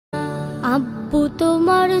আব্বু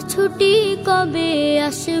তোমার ছুটি কবে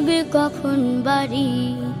আসবে কখন বাড়ি?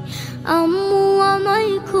 আম্মু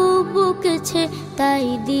আমায় খুব বকেছে তাই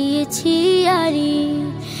দিয়েছি আরি।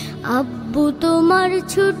 আব্বু তোমার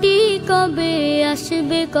ছুটি কবে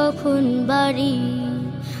আসবে কখন বাড়ি?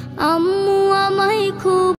 আম্মু আমায়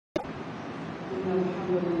খুব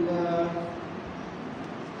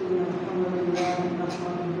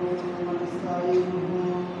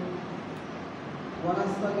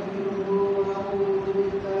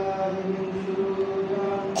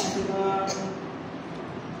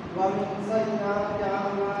ومن سيئات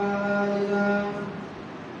أعمالنا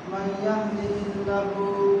من يهده الله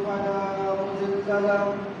فلا مضل له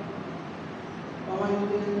ومن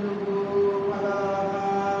يضلل فلا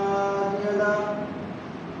هادي له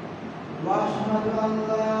وأشهد أن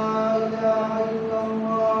لا إله إلا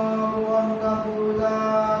الله وحده لا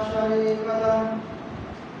شريك له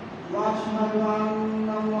وأشهد أن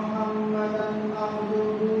محمدا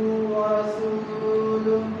عبده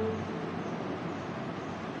ورسوله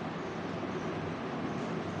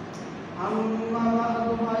أما بعد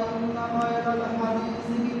فإن خير الحديث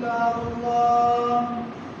كتاب الله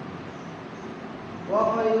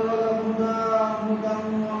وخير الهدى هدى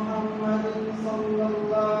محمد صلى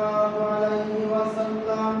الله عليه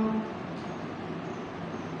وسلم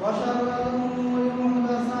وشر الأمور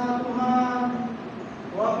محدثاتها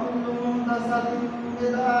وكل محدثة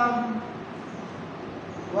بدعة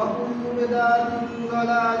وكل بدعة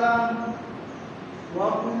ضلالة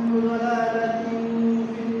وكل ضلالة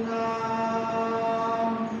في النار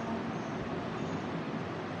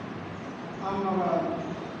أما بعد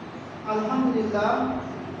আলহামদুলিল্লাহ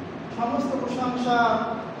সমস্ত প্রশংসা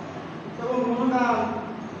এবং গুণগান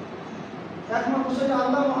একমাত্র সেই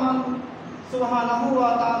আল্লাহ মহান সুবহানাহু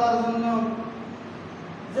ওয়া তাআলার জন্য,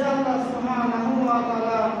 যে আল্লাহ সুবহানাহু ওয়া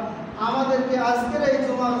তাআলা আমাদেরকে আজকের এই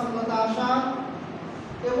জুমার সালাতে আসা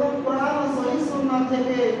এবং কোরআন ও সহিহ সুন্নাহ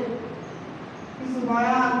থেকে কিছু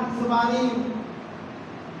বয়ান, কিছু বাণী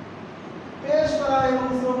পেশ করা এবং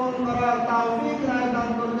শ্রবণ করার তৌফিক দান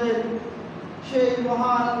করবে, সেই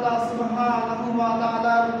মহান আল্লাহ সুবহানাহু ওয়া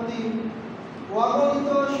তাআলার প্রতি অগণিত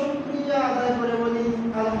শুকরিয়া আদায় করে বলি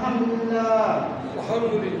আলহামদুলিল্লাহ।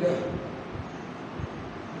 আলহামদুলিল্লাহ।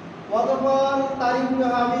 অতঃপর তারিখে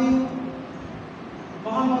হাবিব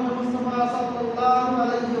মুহাম্মদ মুস্তাফা সাল্লাল্লাহু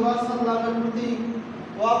আলাইহি ওয়াসাল্লামের প্রতি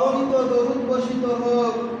অগণিত দরুদ বর্ষিত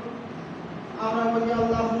হোক। আমরা বলি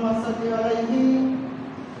আল্লাহুম্মা সাল্লি আলাইহি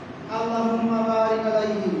আল্লাহুম্মা বারিক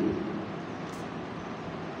আলাইহি।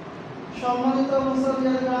 সম্মানিত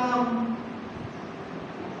মুসলিম গ্রাম,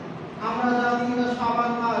 আমরা জানি এটা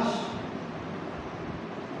শাবান মাস,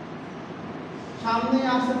 সামনে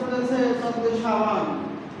আসতে চলেছে 14 শাবান।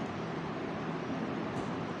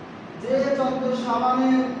 যে 14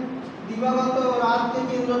 শাবানের দিবাগত রাতকে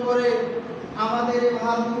কেন্দ্র করে আমাদের এই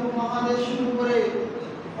ভারত মহাদেশ শুরু করে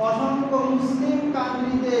অসংখ্য মুসলিম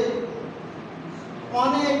কান্ট্রিতে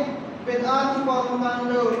অনেক বেদাতি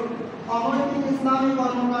কর্মকাণ্ড, অনৈতিক ইসলামী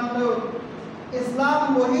কর্মকাণ্ড, ইসলাম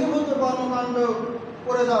বহির্ভূত কর্মকাণ্ড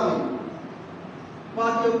করে যাবে বা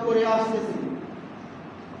কেউ করে আসতেছে।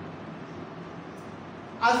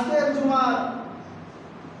 আজকের জুমার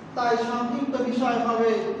তাই সংক্ষিপ্ত বিষয়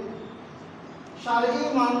হবে শারঈ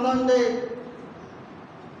মানদণ্ডে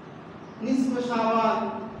নিসফে শাবান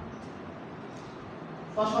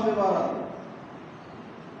বা শবে বরাত।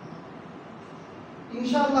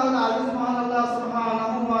 ইনশাআল্লাহ আজিজ মহান আল্লাহ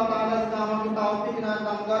সুবহানাহু ওয়া তাআলা যদি আমাকে তৌফিক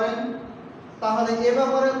দান করেন, তাহলে এ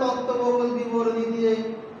ব্যাপারে তত্ত্ববহুল বিবরণী দিয়ে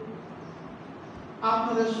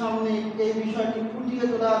আপনাদের সামনে এই বিষয়টি ফুটিয়ে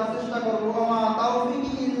তোলার চেষ্টা করব। ওমা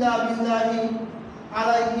তাওফিকি ইল্লা বিল্লাহি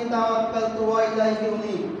আলাইহি তাওয়াক্কালতু ওয়া ইলাইহি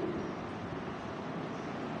উনীব।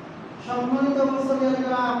 সম্মানিত মুসলিম,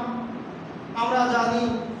 আমরা জানি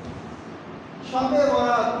শবে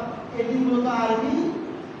বরাত এটি মূলত আরবি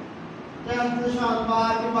ট্রান্সলেশন বা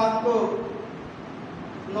আরবি বাক্য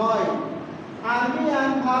নয়। আরবি আর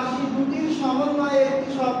ফার্সি দুটির সমন্বয়ে একটি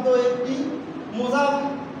শব্দ, একটি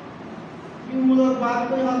মুজাফফিমূলক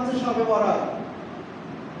বাক্যই হচ্ছে শবে বরাত।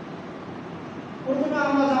 প্রথমে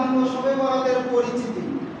আমরা জানবো শবে বরাতের পরিচিতি।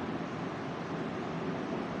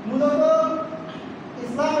 মূলত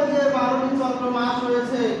ইসলামে যে 12টি চন্দ্র মাস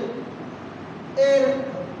রয়েছে, এর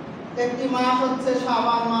একটি মাস হচ্ছে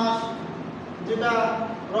শাবান মাস, যেটা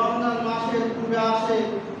রমজান মাসের পূর্বে আসে।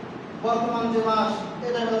 বর্তমান যে মাস,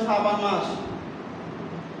 এটা হলো শাবান মাস।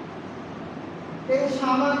 এই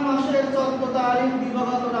শাবান মাসের 14 তারিখ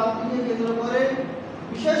দিবাগত রাত্রিকে কেন্দ্র করে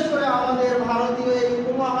বিশেষ করে আমাদের ভারতীয় এই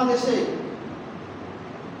উপমহাদেশে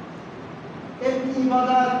একটি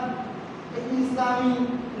ইবাদত, একটি ইসলামী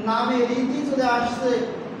নামে রীতি চলে আসছে।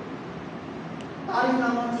 তারই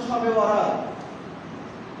নাম হচ্ছে শবে বরাত।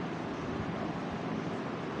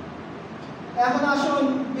 এখন আসুন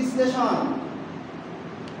বিশ্লেষণ।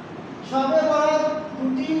 শবে বরাত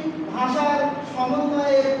দুটি ভাষার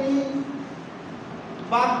সমন্বয়ে একটি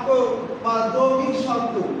বাক্য বা যৌগিক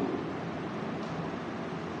শব্দ।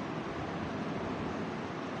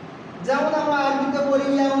 যেমন আমরা আরবিতে বলি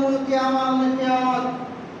ইয়াউমুল কিয়ামত,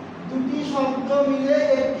 দুটি শব্দ মিলে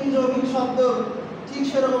একটি যৌগিক শব্দ, ঠিক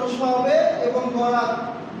সেরকম শবে এবং বরাত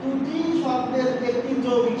দুটি শব্দের একটি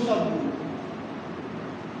যৌগিক শব্দ।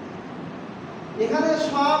 এখানে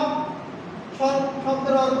সব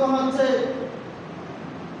শব্দের অর্থ হচ্ছে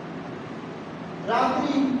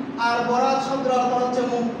রাত্রি, আর বরাত শব্দের অর্থ হচ্ছে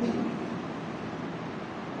মুক্তি।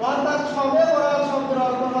 অর্থাৎ শবে বরাত শব্দের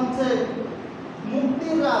অর্থ হচ্ছে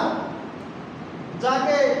মুক্তির রাত,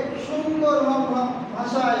 যাকে সুন্দর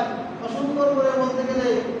ভাষায় বা সুন্দর করে বলতে গেলে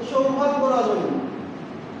সৌভাগ্য রজনী।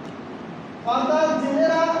 অর্থাৎ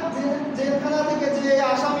জেলেরা জেলখানা থেকে যে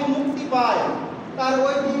আসামি মুক্তি পায় তার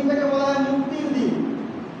ওই দিনটাকে বলা হয় মুক্তির দিন,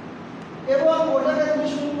 এবং ওটাকে যদি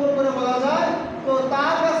সুন্দর করে বলা যায় তো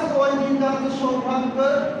তার কাছে ওই দিনটা হচ্ছে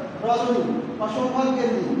সৌভাগ্যের রজনী বা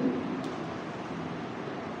সৌভাগ্যের দিন।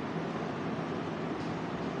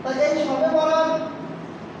 তাই এই শবে বরাত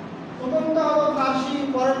প্রথমটা হলো ফার্সি,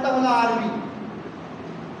 পরেরটা হলো আরবি।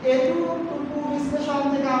 এটুকু বিশ্লেষণ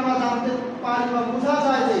থেকে আমরা জানতে পারি বা বোঝা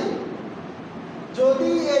যায় যে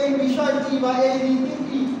যদি এই বিষয়টি বা এই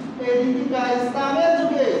রীতিটা ইসলামের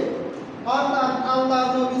যুগে অর্থাৎ আল্লাহ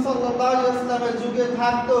নবী সাল্লাল্লাহু আলাইহি ওয়াসাল্লামের যুগে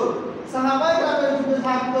থাকতো, সাহাবায়ে কেরামের যুগে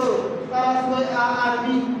থাকতো, তারা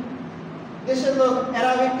আরবি দেশের লোক,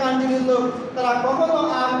 অ্যারাবিক কান্ট্রির লোক, তারা কখনো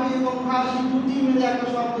আরবি এবং ফার্সি দুটি মিলে একটা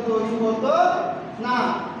শব্দ তৈরি করতো না,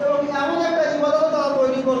 এবং এমন একটা ইবাদত তারা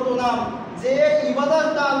তৈরি করতো না যে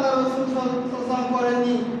ইবাদতটা আল্লাহ রাসূল সাল্লাল্লাহু আলাইহি ওয়াসাল্লাম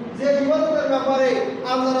করেননি, যে ইবাদতের ব্যাপারে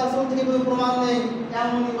আল্লাহ রাসূল থেকে কোনো প্রমাণ নেই,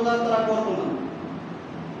 এমন ইবাদত তারা করতো না।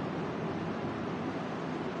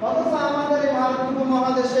 অথচ আমাদের এই ভারত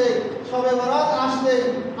উপমহাদেশে শবে বরাত আসলে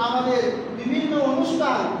আমাদের বিভিন্ন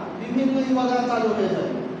অনুষ্ঠান, বিভিন্ন ইবাদত চালু হয়ে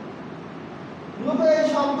যায়। মূলত এই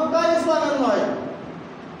শব্দটা ইসলামের নয়।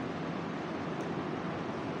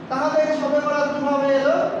 তাহলে এই শবে বরাত কিভাবে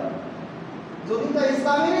এলো? যদি তা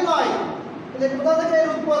ইসলামেরই নয় তাহলে কোথা থেকে এর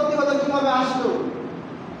উৎপত্তি হলো, কিভাবে আসলো?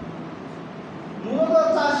 মূলত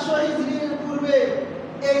 400 হিজরির পূর্বে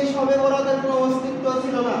এই শবে বরাতের কোনো অস্তিত্ব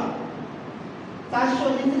ছিল না। 400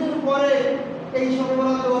 হিজরির পরে এই শবে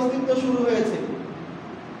বরাতের অস্তিত্ব শুরু হয়েছে।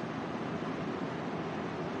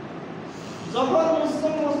 যখন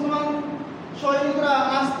মুসলমান সৈনিকরা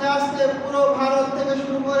আস্তে আস্তে পুরো ভারত থেকে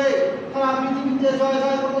শুরু করে সারা পৃথিবীতে জয়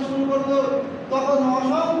করতে শুরু করলো, তখন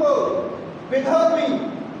অসংখ্য বেধর্মী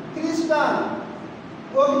খ্রিস্টান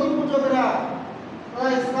অগ্নি পূজকেরা তারা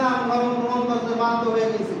ইসলাম ধর্ম গ্রহণ করতে বাধ্য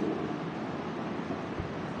হয়ে গেছে।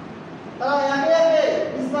 তারা একে একে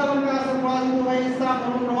ইসলামের কাছে পরাজিত হয়ে ইসলাম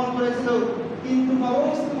ধর্ম গ্রহণ করেছিল, কিন্তু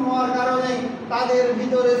অমুসলিম হওয়ার কারণে তাদের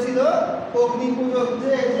ভিতরে ছিল অগ্নি পূজক,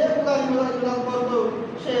 যে পূজার পূজা করত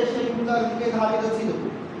সে সেই পূজার দিকে ধাবিত ছিল।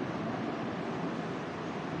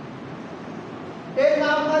 এই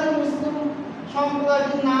নামধারী মুসলিম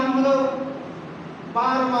সম্প্রদায়টির নাম হলো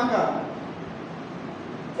বারমাকা।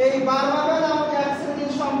 এই বারমাকা নামক এক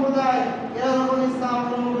শ্রেণীর সম্প্রদায়, এরা যখন ইসলাম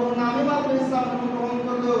ধর্ম গ্রহণ, নামে মাত্র ইসলাম ধর্ম গ্রহণ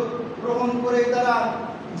করলো, গ্রহণ করে তারা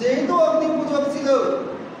যেহেতু অগ্নি পূজক ছিল,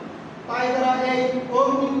 তাই তারা এই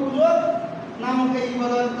অগ্নি পূজক নামক এই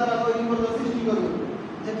ইবাদত তারা তৈরি করলো, সৃষ্টি করলো।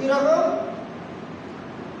 যে কিরকম?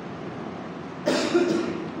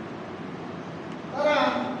 তারা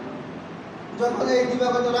যখন এই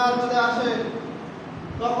দিবাগত রাত চলে আসে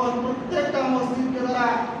তখন প্রত্যেকটা মসজিদকে তারা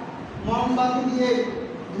মোমবাতি দিয়ে,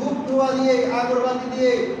 ধূপ ধোয়া দিয়ে, আগরবাতি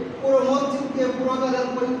দিয়ে পুরো মসজিদকে, পুরো তাদের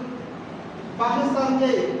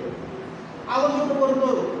বাসস্থানকে আলোকিত করতো,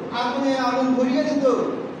 আগুন ভরিয়ে দিত,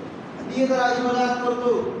 দিয়ে তারা ইবাদত করতো,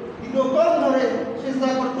 দীর্ঘক্ষণ ধরে সিজদা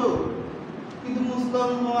করতো। কিন্তু মুসলিম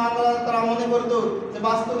তারা মনে করতো যে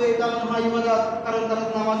বাস্তবে এটা মনে হয় ইবাদত, কারণ তারা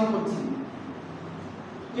নামাজই পড়ছে।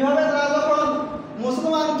 কিভাবে? তারা যখন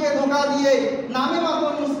মুসলমানকে ধোঁকা দিয়ে নামে মাত্র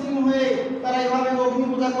মুসলিম হয়ে তারা এভাবে অগ্নি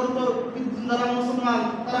পূজা করতো, কিন্তু যারা মুসলমান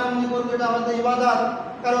তারা মনে করতো এটা আমাদের ইবাদত,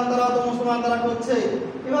 কারণ তারা তো মুসলমান, তারা করছে।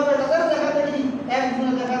 এভাবে তাদের দেখা দেখি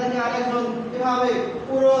একজনের দেখা দেখি আরেকজন, এভাবে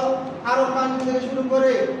পুরো আরব কান্ট্রি থেকে শুরু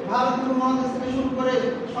করে ভারত উপমহাদেশ থেকে শুরু করে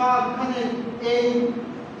সবখানে এই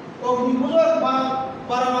অগ্নি পূজক বা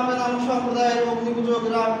বারমাকা নামক সম্প্রদায়ের অগ্নি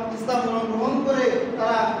পূজকরা ইসলাম ধর্ম গ্রহণ করে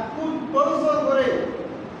তারা খুব পরিশ্রম করে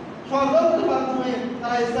ষড়যন্ত্রের মাধ্যমে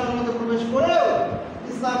তারা ইসলামের মধ্যে প্রবেশ করেও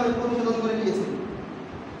ইসলামের পরিশোধন করে নিয়েছে।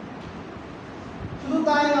 শুধু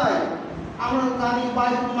তাই নয়, আমরা জানি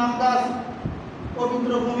বাইতুল মাকদাস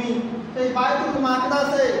পবিত্র ভূমি, সেই বাইতুল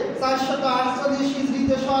মাকদাসে 448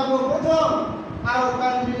 হিজরিতে সর্বপ্রথম আরব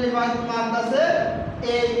কান্ট্রির বাইতুল মাকদাসে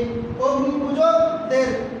এই অগ্নি পূজকদের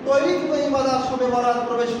তৈরিকৃত ইবাদত শবে বরাত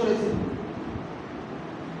প্রবেশ করেছে।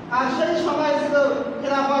 আর সেই সময় ছিল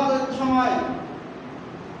খেলাফতের সময়,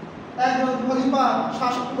 একজন খলিফা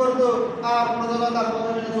শাসন করত আর প্রজারা তার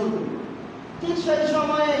কথা মেনে চলত। ঠিক সেই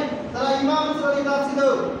সময়ে যারা ইমাম শ্রেণীরা ছিল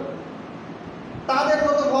তাদের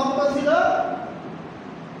কত ভক্ত ছিল,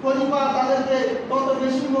 খলিফা তাদেরকে কত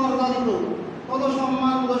বেশি মর্যাদা দিত, কত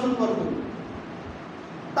সম্মান প্রদর্শন করত।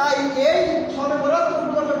 তাই এই শবে বরাত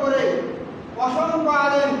উপলক্ষ করে অসংখ্য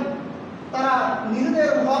আলেম তারা নিজেদের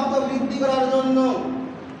ভক্ত বৃদ্ধি করার জন্য,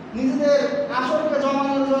 নিজেদের আসরকে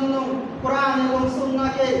জমানোর জন্য কোরআন এবং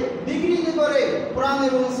সুন্নাহকে বিকৃতি করে, কোরআন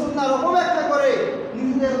এবং সুন্নাহর অপব্যাখ্যা করে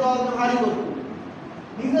নিজেদের দলকে ভারী করত,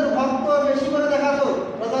 নিজের ভক্ত বেশি করে দেখাতো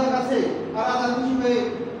রাজার কাছে। আর রাজা খুশি হয়ে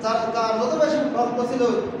যার যত বেশি ভক্ত ছিল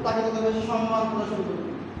তাকে তত বেশি সম্মান প্রদর্শন করত।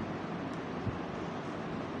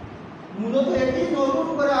 মূলত এটি নতুন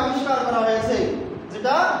করে আবিষ্কার করা হয়েছে,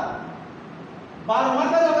 যেটা 12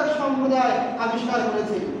 মাকাজাবের সম্প্রদায় আবিষ্কার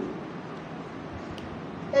করেছে।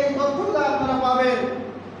 এই তথ্যগুলো আপনারা পাবেন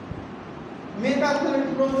মিরকাত নামে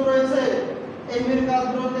একটি গ্রন্থ রয়েছে। এই মিরকাত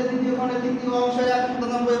গ্রন্থের দ্বিতীয় খণ্ডে 3য় অংশের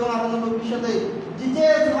 197 এবং 98 পৃষ্ঠাতে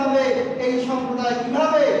ডিটেইলসভাবে এই সম্প্রদায়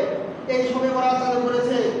কিভাবে এই শবে বরাত চালু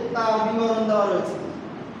করেছে তা বিবরণ দেওয়া রয়েছে।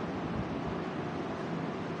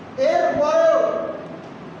 এরপরেও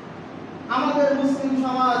আমাদের মুসলিম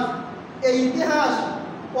সমাজ এই ইতিহাস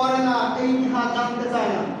পড়ে না, এই ইতিহাস জানতে চায়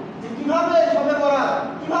না যে কিভাবে শবে বরাত,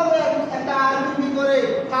 কিভাবে একটা আরবি ভিতরে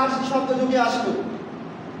ফার্সি শব্দ ঢুকে আসলো,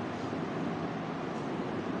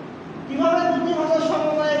 কিভাবে দুটি ভাষার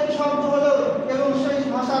সমন্বয়ে একটি শব্দ হলো এবং সেই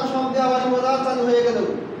ভাষার শব্দে আবার ইবাদত চালু হয়ে গেল।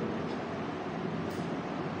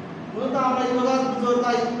 মূলত আমরা ইবাদত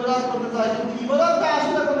করতে চাই, কিন্তু ইবাদতটা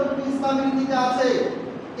আসলে কতটুকু ইসলামের নীতিতে আছে,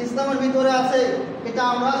 ইসলামের ভিতরে আছে, এটা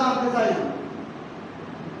আমরা জানতে চাই না।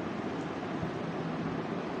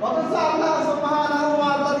 অথচ আল্লাহ সুবহানাহু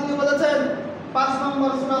ওয়া তাআলা তিনি বলেছেন 5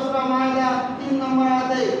 নম্বর সূরা মাইদা 3 নম্বর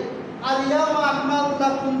আয়াতে, আল-ইয়াওমা আকমালতু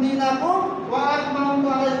লাকুম দীনাকুম ওয়া আতমামতু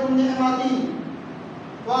আলাইকুম নি'মাতি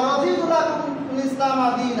ওয়া রাদিতু লাকুমুল ইসলামা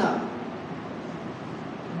দীনা।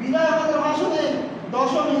 বিদায় হজের ভাষণে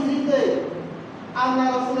 10ম হিজরিতে আল্লাহ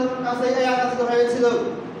রাসূলের কাছে এই আয়াত হয়েছিল।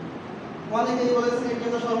 অনেকেই বলেছেন এটি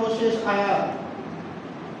তো সর্বশেষ আয়াত।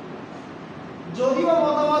 যদিও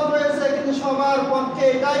মতামত রয়েছে, কিন্তু সবার পক্ষে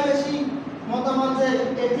এটাই বেশি মতামত যে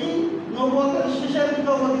এটি নবুয়তের শেষের দিকে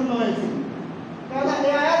অবতীর্ণ হয়েছে। কারণ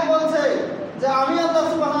এই আয়াত বলছে যে আমি আল্লাহ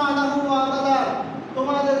সুবহানাহু ওয়া তাআলা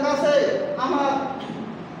তোমাদের কাছে আমার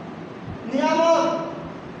নিয়ামত,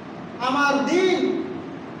 আমার দ্বীন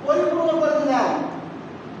পরিপূর্ণ করে দিলাম।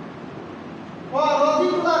 ওয়া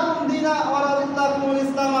রাদিতু লাকুম দীনা ওয়া রাদিতু লাকুমুল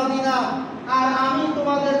ইসলামা দীনা, আর আমি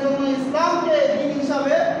তোমাদের জন্য ইসলামকে দ্বীন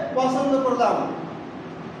হিসাবে পছন্দ করলাম,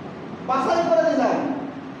 বাছাই করে দিলাম।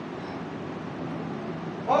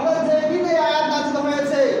 অর্থাৎ যে দিনে আয়াত নাযিল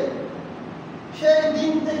হয়েছে সেই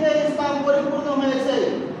দিন থেকে ইসলাম পরিপূর্ণ হয়েছে,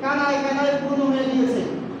 কানায় কানায় পূর্ণ হয়ে গিয়েছে।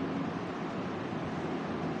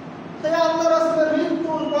 সেই আল্লাহ রাসূলের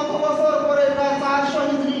মৃত্যুর কত বছর পরে, প্রায় 400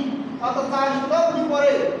 হিজরি অর্থাৎ 4 শতাব্দী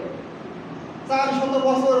পরে, 400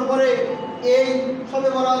 বছর পরে এই শবে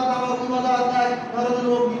বরাত নামক ইবাদত এক ধরনের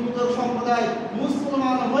অগ্নিপূজক সম্প্রদায়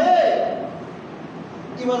মুসলমান হয়ে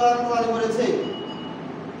ইবাদত চালু করেছে।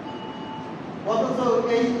 অথচ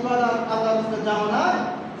এই ইবাদত আল্লাহ রাসূলের জামানায়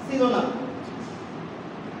ছিল না।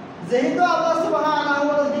 যেহেতু আল্লাহ সুবহানাহু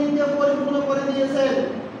ওয়া তাআলা দ্বীনকে পরিপূর্ণ করে দিয়েছেন,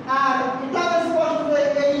 আর এটা স্পষ্ট যে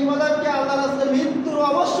এই ইবাদতকে আল্লাহ রাসূলের মৃত্যুর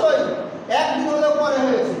অবশ্যই একদিন হলেও পরে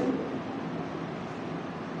হয়েছে।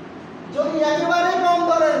 যদি একেবারে কম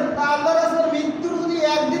ধরেন, তা আল্লাহ রাসূলের মৃত্যুর যদি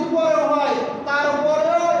একদিন পরে হয়,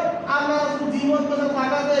 তারপরেও আল্লাহ রাসূল জীবন বেঁচে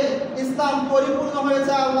থাকাতে ইসলাম পরিপূর্ণ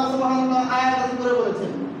হয়েছে আল্লাহ সুবহানাহু ওয়া তাআলা আয়াত করে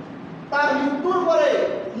বলেছেন। তার মৃত্যুর পরে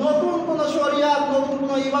নতুন কোন শরিয়াত, নতুন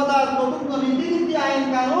কোন ইবাদত, নতুন কোন রীতিনীতি, আইন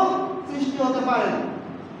কানুন সৃষ্টি হতে পারে না।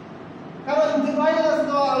 কারণ জিবরাইল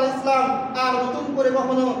আলাইহিস সালাম আর নতুন করে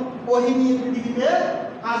কখনো ওহী নিয়ে পৃথিবীতে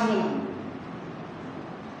আসবে না।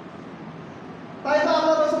 তাই তো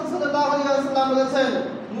আল্লাহ রাসূল সাল্লাল্লাহু আলাইহি ওয়াসাল্লাম বলেছেন,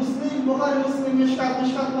 মুসলিম, বুখারী, মুসলিম, মিশকাত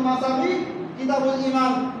মাসাবি, কিতাবুল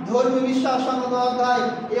ঈমান, ধর্মীয় বিশ্বাস সংক্রান্ত অধ্যায়।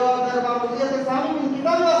 এই অধ্যায়ের বাবুদিয়াতে সামিল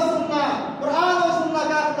কিতাব ওয়াস সুন্নাহ, কুরআন ও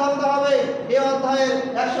সুন্নাহকে ধরতে হবে। এই অধ্যায়ের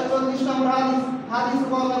 140 নম্বর হাদিস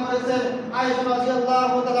বর্ণনা করেছেন আয়েশা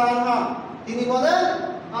রাদিয়াল্লাহু তাআলা আনহা। তিনি বলেন,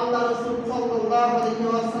 আল্লাহ রাসূল সাল্লাল্লাহু আলাইহি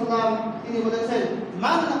ওয়াসাল্লাম তিনি বলেছেন,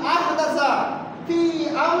 মান আহদাসা ফি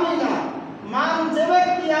আমরিনা, মান যে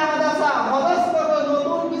ব্যক্তি আহদাসা হদাস করলো,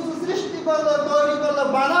 নতুন কিছু সৃষ্টি করলো, তৈরি করলো,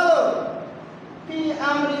 বানালো, ফি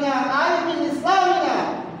আমরিনা আই ফি ইসলামিনা,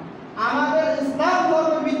 আমাদের ইসলাম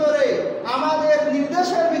ধর্মের ভিতরে, আমাদের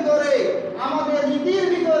নির্দেশের ভিতরে, আমাদের নীতির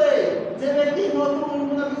ভিতরে যে ব্যক্তি নতুন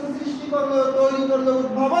কোনো কিছু সৃষ্টি করলো, তৈরি করলো,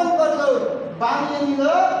 উদ্ভাবন করলো, বানিয়ে নিল,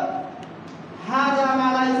 হাজা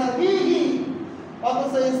মালাইসা ফিহি,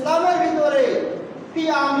 অথচ ইসলামের ভিতরে, ফি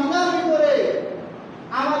আমিনার ভিতরে,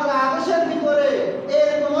 আমাদের আদেশের ভিতরে এর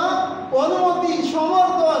কোনো অনুমতি,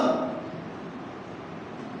 সমর্থন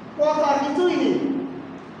কথা কিছুই নেই,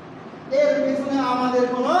 এর পিছনে আমাদের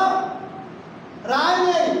কোনো রায়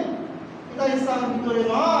নেই, এটা ইসলামের ভিতরে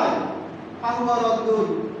নয়, আল্লাহর।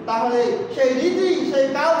 তাহলে সেই রীতি, সেই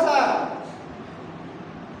কালচার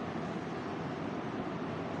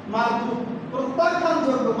মারদুদ,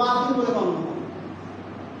 প্রত্যাখ্যানযোগ্য, বাতিল বলে গণ্য হয়।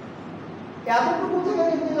 এতটুকু থেকে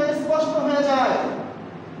কিন্তু স্পষ্ট হয়ে যায়,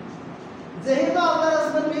 যেহেতু আল্লাহ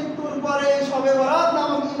রাসূলের মৃত্যুর পরে শবে বরাত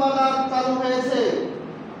নামক ইবাদত চালু হয়েছে,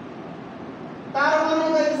 তার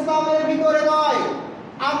মানে ইসলামের ভিতরে নয়,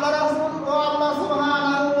 আল্লাহ রাসূল ও আল্লাহ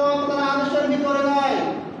সুবহানাহু ওয়া তাআলার আদেশের ভিতরে নয়।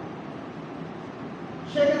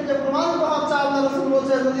 সেক্ষেত্রে প্রমাণিত হচ্ছে আল্লাহ রাসূল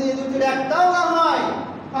বলছেন, যদি এই দুটির একটাও না হয়,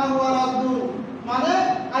 ফাহুয়া রাদ্দুন, মানে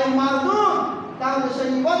আই মারদুদ, তাহলে সেই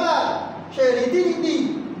ইবাদত, সেই রীতিনীতি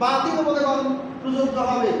বাতিল বলে প্রযোজ্য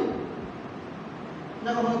হবে,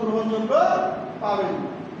 যা কখনো গ্রহণযোগ্য পাবেন।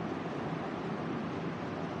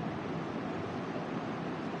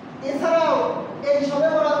 এছাড়াও এই শবে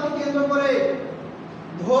বরাতকে কেন্দ্র করে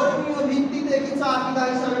ধর্মীয় ভিত্তিতে কিছু আকীদা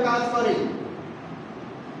হিসাবে কাজ করে।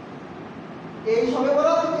 এই শবে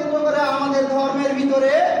বরাতকে কেন্দ্র করে আমাদের ধর্মের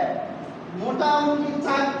ভিতরে মোটামুটি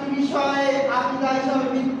 4টি বিষয়ে আকীদা হিসাবে,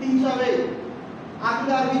 ভিত্তি হিসাবে,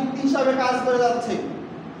 আকীদার ভিত্তি হিসাবে কাজ করে যাচ্ছে।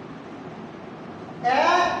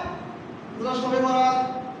 এক, যারা শবে বরাত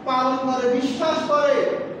পালন করে, বিশ্বাস করে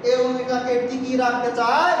এবং এটাকে টিকিয়ে রাখতে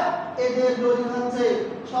চায়, এদের দলিল হচ্ছে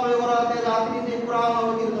শবে বরাতের রাত্রিতে কোরআন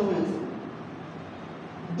অবতীর্ণ হয়েছে।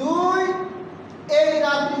 2, এই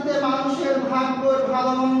রাত্রিতে মানুষের ভাগ্যের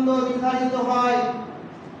ভালো মন্দ নির্ধারিত হয়।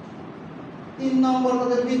 3 নম্বর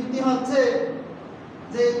তাদের ভিত্তি হচ্ছে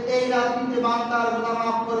যে এই রাত্রিতে বান্দার গুনাহ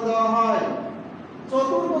মাফ করে দেওয়া হয়।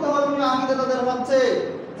 4 ধর্মীয় আকীদা তাদের হচ্ছে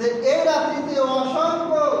যে এই রাত্রিতে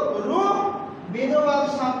অসংখ্য রূহ বিধবা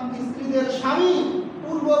স্ত্রীদের স্বামী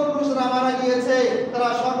পূর্বপুরুষরা মারা গিয়েছে, তারা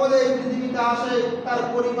সকলে পৃথিবীতে আসে তার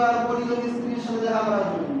পরিবার, পরিজন, স্ত্রীর সাথে দেখা করার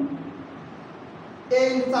জন্য।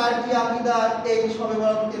 এই 4টি আকীদা এই শবে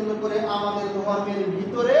বরাত কেন্দ্র করে আমাদের ধর্মের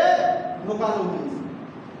ভিতরে ঢোকানো হয়েছে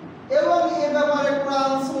এবং এ ব্যাপারে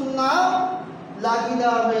কোরআন সুন্নাহ লাগিয়ে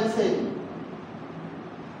দেওয়া হয়েছে,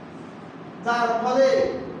 যার ফলে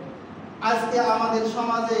আজকে আমাদের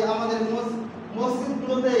সমাজে, আমাদের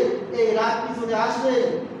মসজিদগুলোতে এই রাত্রি চলে আসলে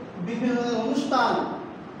বিভিন্ন অনুষ্ঠান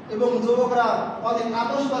এবং যুবকরা অনেক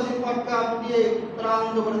আতশবাজি পটকা দিয়ে তারা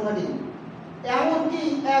আনন্দ করে থাকে। এমনকি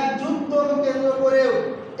এক যুদ্ধকে কেন্দ্র করেও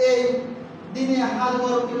এই দিনে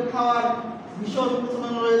হালুয়া খাওয়ার ভীষণ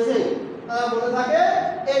প্রচলন রয়েছে। তারা বলে থাকে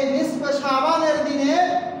এই নিসফে শাবানের দিনে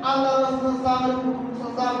আল্লাহ রাসূল সাল্লাল্লাহু আলাইহি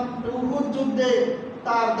ওয়াসাল্লাম উহুদ যুদ্ধে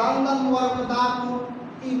তার দান মুবারক, দাঁত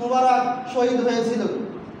মুবারক শহীদ হয়েছিল,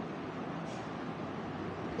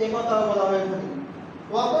 এই কথা বলা হয়ে থাকে।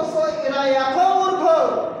 অথচ এরা এত মূর্খ,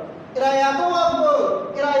 এরা এত অজ্ঞ,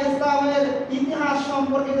 এরা ইসলামের ইতিহাস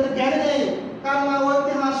সম্পর্কে জ্ঞান নেই। কারণ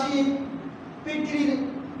ঐতিহাসিক, পৃথিবীর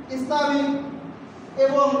ইসলামিক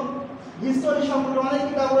এবং হিস্টোরি সম্পর্কে অনেক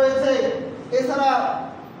কিতাব রয়েছে। এছাড়া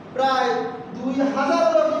প্রায়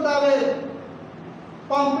 2000 কিতাবের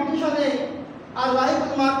কম্পিটিশনে আর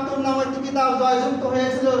লাইলাতুল মাকতুম নামের একটি কিতাব জয়যুক্ত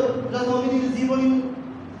হয়েছিল, যা নবীর জীবনী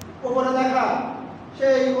উপরে লেখা,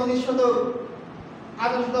 সেই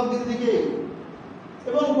 1918 শতাব্দীর দিকে।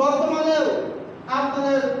 এবং বর্তমানেও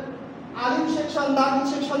আপনাদের আলিম সেকশন, দাখিল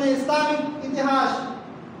সেকশনে ইসলামিক ইতিহাস,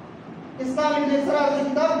 ইসলামিক লেকচারার যে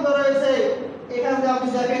কিতাবগুলো রয়েছে, এখানে আপনি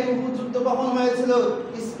দেখেন উহুদ যুদ্ধ কখন হয়েছিল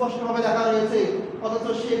স্পষ্টভাবে লেখা রয়েছে। অথচ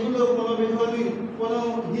সেগুলো কোনো বিধর্মীর, কোনো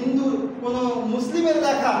হিন্দুর, কোনো মুসলিমের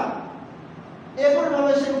লেখা,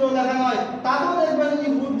 এরকমভাবে সেগুলো লেখা নয়। তাতেও দেখবেন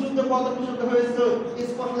উহুদ যুদ্ধ কত প্রসঙ্গ হয়েছিল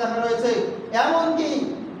স্পষ্ট লেখা রয়েছে। এমনকি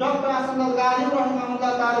ডক্টর হাসানুল গাজী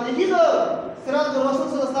রাহিমাহুল্লাহ তার লিখিত সিরাতুর রাসূল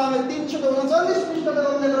সাল্লাল্লাহু আলাইহি ওয়াসাল্লামের 339 পৃষ্ঠাতে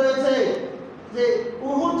উল্লেখ রয়েছে যে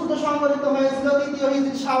উহুদ যুদ্ধ সংঘটিত হয়েছিল 3য়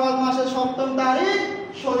হিজরি শাওয়াল মাসের 7ম তারিখ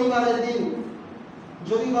শনিবারের দিন।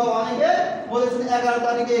 যদিও অনেকে বলেছেন 11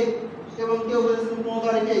 তারিখে এবং কেউ বলেছেন 15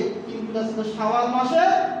 তারিখে, কিন্তু এটা ছিল শাওয়াল মাসে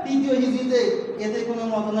 3য় হিজরিতে। এতে কোনো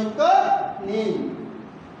মতানৈক্য নেই।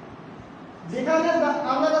 যেখানে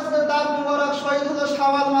আমরা রাসূলের দাঁত মুবারক শহীদ হলো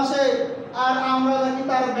শাওয়াল মাসে, আর আমরা নাকি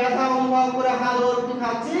তার ব্যথা অনুভব করে হালুয়া রুটি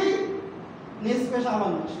খাচ্ছি নিসফে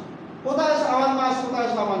শাবান মাসে। কোথায় শাবান মাস, কোথায়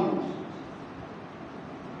শাবান মাস?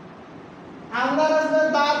 আল্লাহ রাসূলের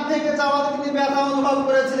দাঁত ভেঙে যাওয়াতে তিনি ব্যথা অনুভব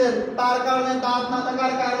করেছিলেন, তার কারণে দাঁত না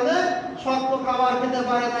থাকার কারণে শক্ত খাবার খেতে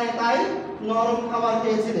পারে নাই, তাই নরম খাবার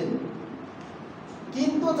খেয়েছিলেন।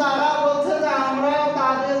 কিন্তু যারা বলছে যে আমরা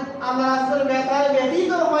তাদের আল্লাহ রাসূলের ব্যথায়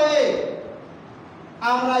ব্যথিত হয়ে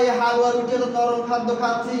আমরা এই হালুয়া রুটি নরম খাদ্য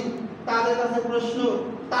খাচ্ছি, তাদের কাছে প্রশ্ন,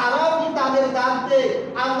 তারাও কি তাদের দাঁতে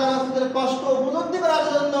আল্লাহ রাসূলের কষ্ট উপলব্ধি করার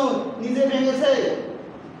জন্য নিজে ভেঙেছে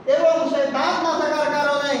এবং সেই দাঁত না থাকার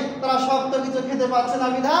কারণে তারা শক্ত কিছু খেতে পারছে না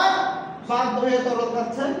বিধায় বাধ্য হয়ে তরল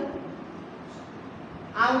খাচ্ছে?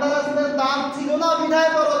 আল্লাহ রাসূলের দাঁত ছিল না বিধায়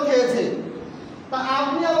তরল খেয়েছে। তা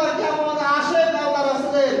আপনি আবার কেমন আসেন আল্লাহ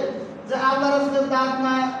রাসূলের, যে আল্লাহ রাসূলের দাঁত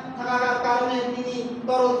না থাকার কারণে তিনি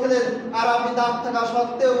তরল খেলেন, আর আপনি দাঁত থাকা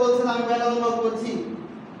সত্ত্বেও বলছেন আমি ব্যথা অনুভব করছি।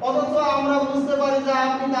 অথচ আমরা বুঝতে পারি যে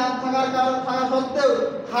আপনি দাঁত থাকা সত্ত্বেও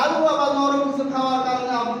হালুয়া বা নরম কিছু খাওয়ার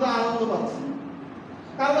কারণে আপনি তো আনন্দ পাচ্ছেন,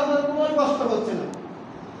 কারণ আপনার কোনো কষ্ট হচ্ছে না।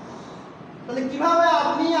 তাহলে কিভাবে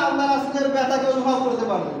আপনি আল্লাহ রাসূলের ব্যথাকে অনুভব করতে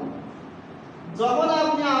পারবেন? যখন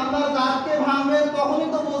আপনি আপনার দাঁতকে ভাঙবেন তখনই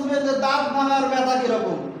তো বুঝবেন যে দাঁত ভাঙার ব্যথা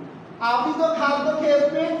কিরকম। আপনি তো খাদ্য খেয়ে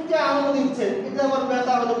পেটকে আনন্দ দিচ্ছেন, এটা আবার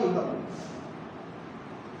ব্যথা হলো কিভাবে?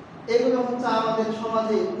 এগুলো হচ্ছে আমাদের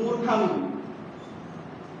সমাজে মূর্খামি,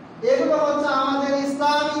 এগুলো হচ্ছে আমাদের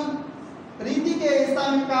ইসলামিক রীতিকে,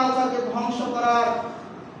 ইসলামিক কালচারকে ধ্বংস করার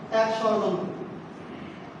এক ষড়যন্ত্র,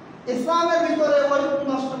 ইসলামের ভিতরে ঐক্য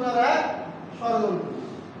নষ্ট করার এক ষড়যন্ত্র।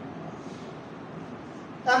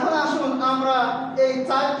 এখন আসুন আমরা এই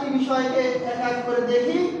চারটি বিষয়কে এক এক করে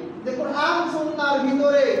দেখি যে কোরআন সুন্নাহর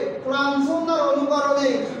ভিতরে, কোরআন সুন্নাহর অনুকরণে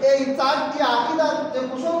এই চারটি আকীদা যে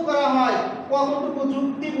পোষণ করা হয় কতটুকু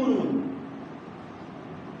যুক্তিপূর্ণ।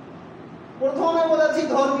 প্রথমে বলেছি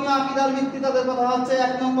ধর্মীয় আকীদার ভিত্তিতে কথা হচ্ছে,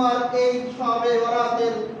 এক নম্বর এই শবে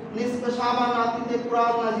বরাতের নিসফে শাবান রাতে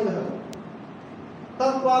কোরআন নাযিল হয়,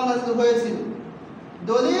 তার কোরআন নাযিল হয়েছিল।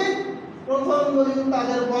 দলিল, প্রথম দলিল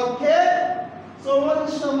তাদের পক্ষে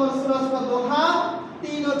 44 নম্বর সূরা দোহা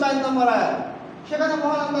 3 ও 4 নম্বর আয়াত। সেখানে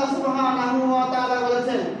মহান আল্লাহ সুবহানাহু ওয়া তাআলা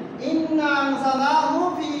বলেছেন, ইন্না আনজালনাহু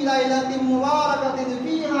ফি লাইলাতিন মুবারাকাতিন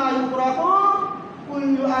ফিহা ইফরাকু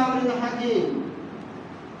কুল্লু আমরিন হাকীম।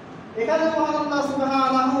 এখানে মহান আল্লাহ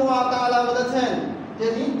সুবহানাহু ওয়া তাআলা বলেছেন যে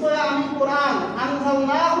নিশ্চয় আমি কোরআন,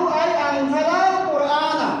 আনজালনাহু আই আনজালাল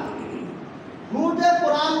কোরআনা, হুতে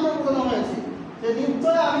কোরআনকে বোঝানো হয়েছে যে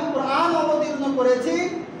নিশ্চয় আমি কোরআন অবতীর্ণ করেছি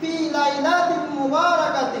ফি লাইলাতিন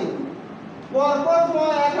মুবারাকাতিন,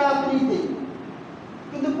 বরকতময় এক রাত্রিতে।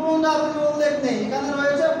 কিন্তু কোন রাত্রির উল্লেখ নেই, এখানে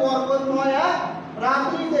রয়েছে বরকতময় এক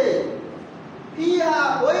রাত্রিতে। ফিহা,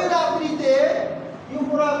 ওই রাত্রিতে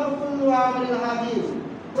ইফরাকু কুল্লু আমরিন হাকীম,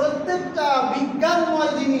 প্রত্যেকটা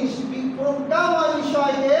বিজ্ঞানময় জিনিস, প্রজ্ঞাময়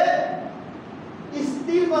বিষয়কে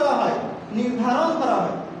স্থির করা হয়, নির্ধারণ করা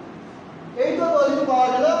হয়। এই তো দলিল পাওয়া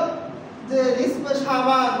গেল যে নিসফে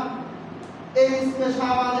শাবান, এই নিসফে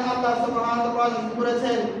শাবানে আল্লাহ সুবহানাহু ওয়া তাআলা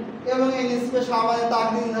করেছেন এবং এই নিসফে শাবানে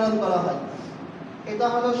তারিখ নির্ধারণ করা হয়। এটা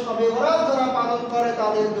হলো শবে বরাত যারা পালন করে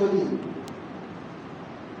তাদের দলিল।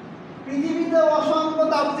 পৃথিবীতে অসংখ্য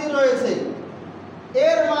তাফসীর রয়েছে,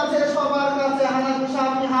 এর মাঝে সবার কাছে হানাফি,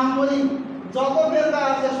 শাফি, হাম্বলি যত ফিরকা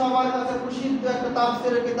আছে সবার কাছে প্রসিদ্ধ একটা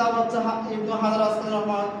তাফসীরের কিতাব হচ্ছে ইবনে হাজার আসকালানি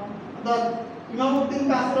রহমাতুল্লাহ, অর্থাৎ ইমামউদ্দিন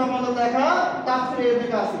কাসির রহমাতুল্লাহ লেখা তাফসীর ইবনে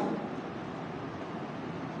কাসির।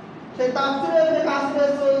 সেই তাফসীর ইবনে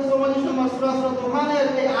কাসিরের 44 নম্বর সূরা দোহানের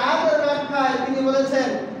এই আয়াতের ব্যাখ্যায় তিনি বলেছেন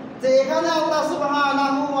যে এখানে আল্লাহ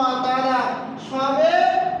সুবহানাহু ওয়া তাআলা শবে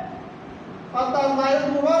অর্থাৎ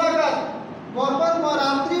লাইলাতুল মুবারাকাত, বরকতময়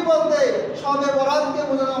রাত্রি বলতে শবে বরাতকে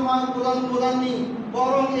বোঝাননি,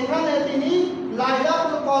 বরং এখানে তিনি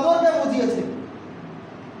লাইলাতুল কদরকে বুঝিয়েছেন।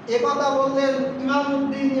 একথা বললেন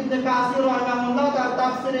ইমামউদ্দিন ইবনে কাসির রাহিমাহুল্লাহ তার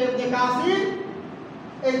তাফসীরে ইবনে কাসির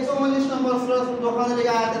এই 44 নম্বর সূরা দোহানের এই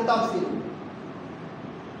আয়াতের তাফসীর।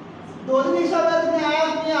 দলিল হিসাবে তিনি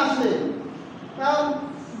আয়াত নিয়ে আসলেন, কারণ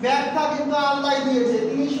ব্যাখ্যা কিন্তু আল্লাহ দিয়েছে,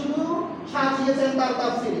 তিনি শুধু সাজিয়েছেন তার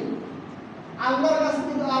তাফসীরে। আল্লাহর কাছে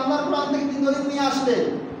কিন্তু আল্লাহর কোরআন থেকে তিনি দলিল নিয়ে আসলেন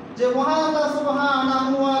যে মহান আল্লাহ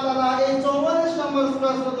সুবহানাহু ওয়া তাআলা এই 44 নম্বর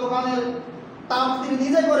সূরা দোহানের তাফসীর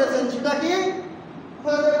নিজে করেছেন। সেটা কি?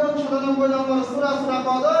 খুলে দেখুন 97 নম্বর সূরা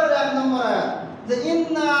কদরের 1 নম্বর আয়াত, যে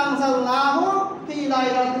ইন্না আনজালনাহু ফি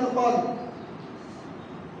লাইলাতুল কদর।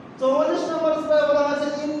 44 নম্বর সূরায় বলা হয়েছে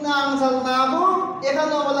ইন্না আনজালনাহু,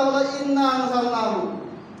 এখানেও বলা হলো ইন্না আনজালনাহু।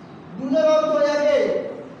 দুটোর অর্থ একই,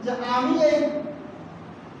 যে আমি এই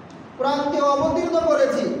কোরআনকে অবতীর্ণ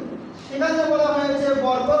করেছি। সেখানে বলা হয়েছে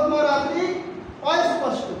বরকতময় রাত্রি,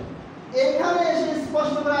 অস্পষ্ট। এখানে এসে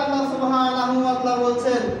স্পষ্ট করে আল্লাহ সুবহানাহু ওয়া তাআলা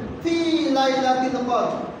বলছেন ফি লাইলাতুল কদর,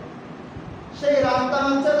 সেই রাতটা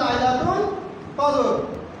হচ্ছে লাইলাতুল কদর।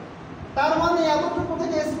 তার মানে এতটুকু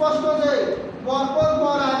থেকে স্পষ্ট যে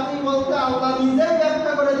পর রাত্রি বলতে আল্লাহ নিজেই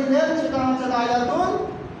ব্যাখ্যা করে দিলেন সেটা হচ্ছে লাইলাতুল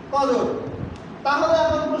কদর। তাহলে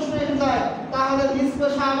এখন প্রশ্ন এসে যায়, তাহলে নিসফে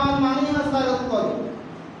শাবান মানেই হচ্ছে লাইলাতুল কদর।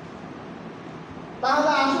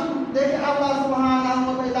 তাহলে আসুন দেখি আল্লাহ সুবহানাহু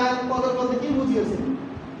ওয়া তাআলা লাইলাতুল কদর বলতে কি বুঝিয়েছেন।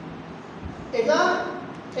 এটা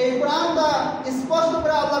এই কোরআনটা স্পষ্ট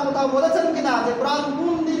করে আল্লাহ কোথাও বলেছেন কিনা যে কোরআন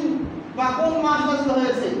কোন দিন বা কোন মাস নাযিল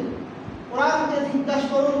হয়েছে? কোরআনকে জিজ্ঞাসা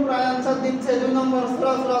করুন, কোরআন আনসার দিচ্ছে 2 নম্বর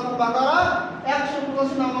সূরা সূরাতুল বাকারা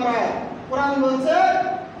 185 নম্বর আয়াত। কোরআন বলছে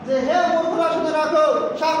যে হে মূর্খরা শুনে রাখো,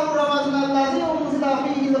 শাহরুর রমাজান আল্লাযী উনজিলা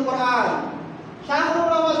ফীহিল কোরআন। শাহরুর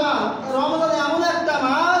রমাজান, রমজান এমন একটা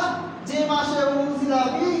মাস যে মাসে উনজিলা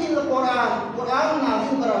ফীহিল কোরআন, কোরআন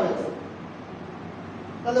নাযিল করা হয়েছে।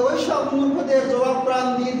 তাহলে ওই সব মূর্খদের জবাব কোরআন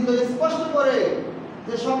দিয়ে দিল স্পষ্ট করে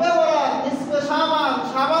যে শবে বরাত নিসফে শাবান,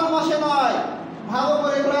 শাবান মাসে নয়। ভালো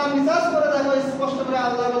করে কোরআন রিসার্চ করে দেখো, স্পষ্ট করে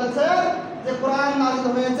আল্লাহ বলেছে যে কোরআন নাযিল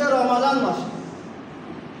হয়েছে রমাদান মাসে।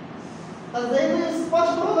 তাহলে যেহেতু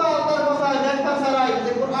স্পষ্ট হলো আল্লাহর কথায় ব্যাখ্যা ছাড়াই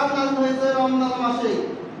যে কোরআন নাযিল হয়েছে রমজান মাসে,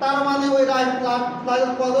 তার মানে ওই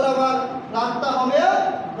লাইলাতুল কদর আবার রাতটা হবে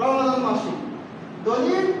রমজান মাসে।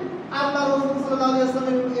 দলিল আল্লাহ রাসূল সাল্লাল্লাহু আলাইহি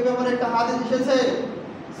ওয়াসাল্লামের এই ব্যাপারে একটা হাদিস এসেছে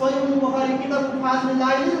সহিহ বুখারী কিতাবুল ফাজল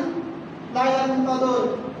লাইলাতুল কদর,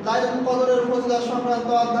 লাইলাতুল কদরের ফজিলত সংক্রান্ত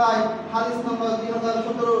অধ্যায় হাদিস নম্বর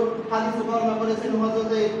 2017 হাদিস বর্ণনা করেছেন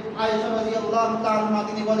হযরত আয়েশা রাদিয়াল্লাহু তাআলা আনহা।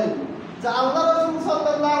 তিনি বলেন যে আল্লাহ রাসূল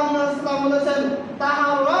সাল্লাল্লাহু আলাইহি ওয়াসাল্লাম বলেছেন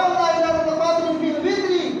তাহারাউ লাইলাতুল কদর ফিল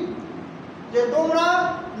বিদরি, যে তোমরা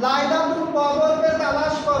লাইলাতুল কদরকে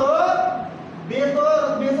তালাশ করো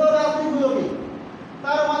বেজর রাত্রিগুলোকে।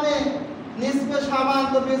 তার মানে নিসফে শাবান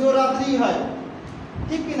তো বেজর রাত্রি হয়,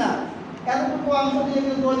 ঠিক কিনা? এতটুকু অংশ দিয়ে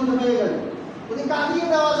কিন্তু গঠিত হয়ে গেল। যদি কাটিয়ে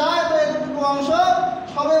দেওয়া যায় তো এতটুকু অংশ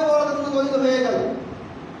শবে বরাতের জন্য গঠিত হয়ে গেল।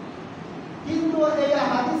 কিন্তু এই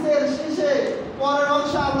হাদিসের শেষে পরের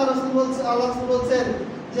অংশে আল্লাহ রাসূল বলছেন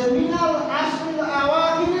যে মিনাল আশরিল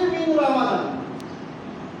আওয়াখির মিন রমাদান,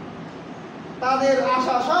 তাদের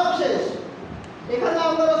আশা সব শেষ। এখানে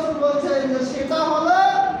আল্লাহ রাসূল বলছেন যে সেটা হলো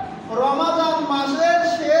রমাদান মাসের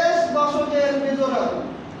শেষ দশকের বেজর রাত,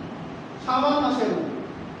 শাবান মাসের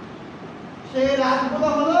সেই রাতগুলো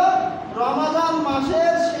হলো রমাদান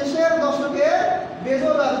মাসের শেষের দশকে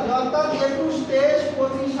বেজর রাত, অর্থাৎ 21, 23,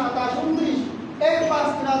 25, 27, 29 এই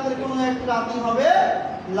 5টি রাতের কোনো একটি রাতই হবে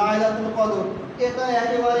লাইলাতুল কদর। এটা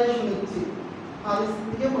একেবারে শুনেছি হাদিস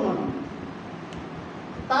থেকে প্রমাণ।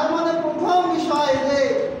 তার মানে প্রথম বিষয় যে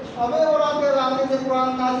শবে বরাতের রাতে যে কোরআন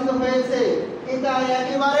নাযিল হয়েছে এটা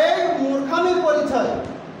একেবারে মূর্খামির পরিচয়।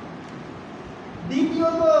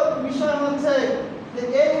 দ্বিতীয়ত বিষয় হচ্ছে যে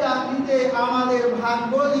এই রাত্রিতে আমাদের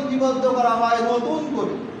ভাগ্য লিপিবদ্ধ করা হয় নতুন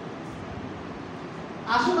করে।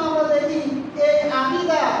 আসুন আমরা দেখি এই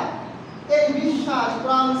আকীদা, এই বিশ্বাস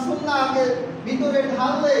কোরআন সুন্নাহকে ভিতরে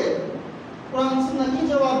ঢাললে কোরআন সুন্নাহ কি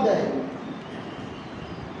জবাব দেয়।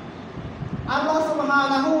 আল্লাহ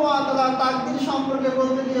সুবহানাহু ওয়া তাআলা তাকদীর সম্পর্কে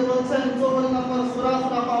বলতে গিয়ে বলছেন 14 নম্বর সূরা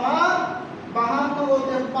সূরা কমার 52 ও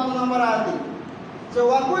 53 নম্বর আয়াতে যে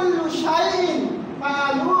ওয়া কুল্লু শাইইন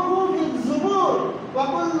ফাআলুহু ফিজ জুবুর ওয়া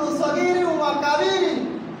কুল্লু সগীরিন ওয়া কাবীরিন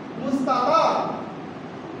মুস্তাতার।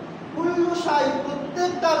 কুল্লু শাই,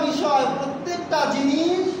 প্রত্যেকটা বিষয়, প্রত্যেকটা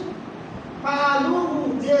জিনিস, ফাআলুহু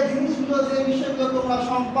যে জিনিসগুলো, যে বিষয়গুলো তোমরা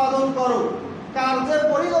সম্পাদন করো, কার্যে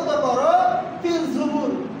পরিণত করো, ফিজ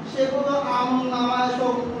জুবুর সেগুলো আমলনামায়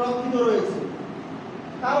সংরক্ষিত রয়েছে।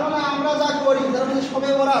 তার মানে আমরা যা করি, যার মানে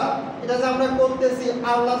শবে বরাত, এটা যে আমরা করতেছি,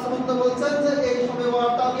 আল্লাহ সুবহানাহু বলছেন যে এই শবে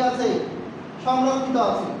বরাতটা কি আছে, সংরক্ষিত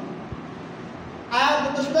আছে। আয়াত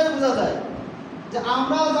থেকে সেটাই বোঝা যায় যে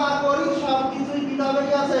আমরা যা করি সব কিছুই কিতাবে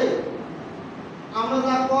কি আছে। আমরা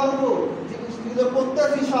যা করব, যেগুলো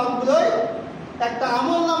করতেছি সবগুলোই একটা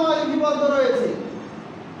আমলনামায় লিপিবদ্ধ রয়েছে।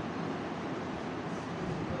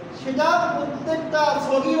 সেটা প্রত্যেকটা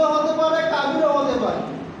সগীরও হতে পারে, কাবীরও হতে পারে।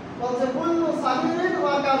 বলছে কুল্লু সাগীরিন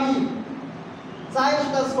ওয়া কাবীর, চাই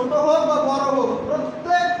সেটা ছোট হোক বা বড় হোক,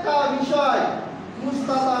 প্রত্যেকটা বিষয়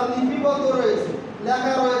মুস্তাতার লিপিবদ্ধ রয়েছে,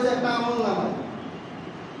 লেখা রয়েছে একটা আমলনামায়।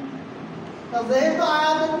 তা যেহেতু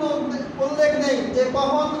আয়াতে কোনো উল্লেখ নেই যে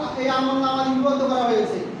কখন এই আমলনামা লিপিবদ্ধ করা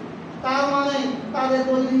হয়েছে, তার মানে তাদের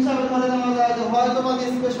দলিল হিসাবে ধরে নেওয়া যায় যে হয়তো বা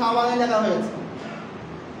নিসফে শাবানে লেখা হয়েছে।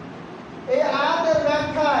 এই আয়াতের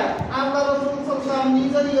ব্যাখ্যায় আল্লাহ রাসূল সাল্লাল্লাহু আলাইহি ওয়াসাল্লাম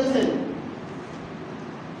নিজে দিয়েছেন,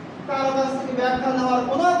 কারো কাছ থেকে ব্যাখ্যা নেওয়ার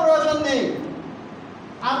কোনো প্রয়োজন নেই।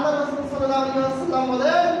 আল্লাহ রাসূল সাল্লাল্লাহু আলাইহি ওয়াসাল্লাম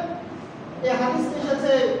বলেন, এই হাদিস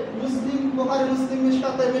এসেছে মুসলিম, বুখারী, মুসলিম,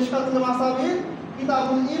 মিশকাতুল মাসাবির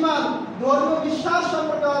কিতাবুল ঈমান, ধর্মীয় বিশ্বাস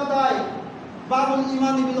সম্পর্কে অধ্যায়, বাবুল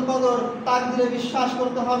ঈমান বিল কদর, তাকদীরে বিশ্বাস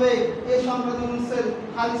করতে হবে। এই সংক্রান্ত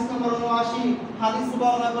হাদিস নম্বর 79 হাদিস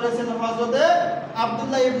বর্ণনা করেছেন হযরত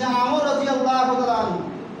আব্দুল্লাহ ইবনে আমর রাদিয়াল্লাহু তাআলা আনহু।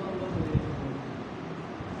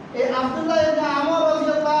 এই আব্দুল্লাহ ইবনে আমর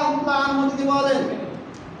রাদিয়াল্লাহু তাআলা আনহু তিনি বলেন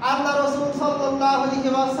আল্লাহ রাসূল সাল্লাল্লাহু আলাইহি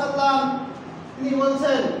ওয়াসাল্লাম তিনি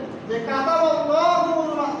বলছেন যে কাতাবাল্লাহু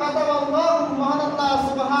মহান আল্লাহ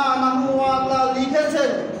সুবহানাহু ওয়া তাআলা লিখেছেন,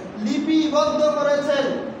 লিপিবদ্ধ করেছেন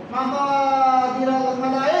মাকাদিরাল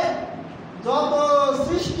খালায়েক, যত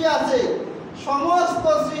সৃষ্টি আছে সমস্ত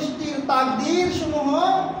সৃষ্টির তাকদীর সমূহ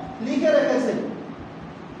লিখে রেখেছেন।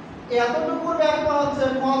 এতটুকু ব্যাখ্যা হচ্ছে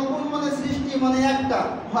ফলকুল মানে সৃষ্টি মানে একটা,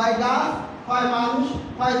 হয় গাছ, হয় মানুষ,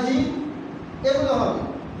 হয় জীব, এগুলো হবে।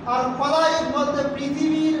 আর খলায়েক বলতে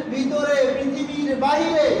পৃথিবীর ভিতরে, পৃথিবীর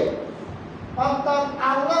বাইরে, অর্থাৎ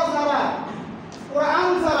আল্লাহ ছাড়া, কোরআন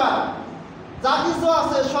ছাড়া যা কিছু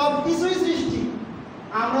আছে সব কিছুই সৃষ্টি।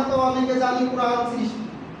 আমরা তো অনেকে জানি কোরআন সৃষ্টি,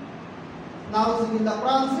 নাউজুবিল্লাহ,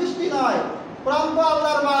 কোরআন সৃষ্টি নয়, কোরআন তো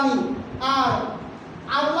আল্লাহর বাণী। আর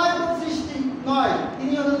আল্লাহ তো সৃষ্টি নয়,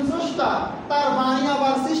 তিনি হলেন স্রষ্টা, তার বাণী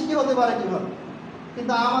আবার সৃষ্টি হতে পারে কিভাবে?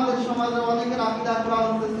 কিন্তু আমাদের সমাজে অনেকের আকীদা কোরআন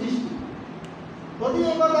হচ্ছে সৃষ্টি। যদি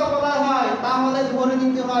এই কথা বলা হয় তাহলে ধরে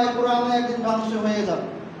নিতে হয় কোরআন একদিন ধ্বংস হয়ে যাবে।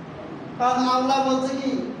 কারণ আল্লাহ বলছে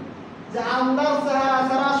কি যে আল্লাহর চেহারা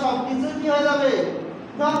ছাড়া সবকিছু কি হয়ে যাবে?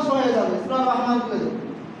 ধ্বংস হয়ে যাবে। সূরা রহমান বলে।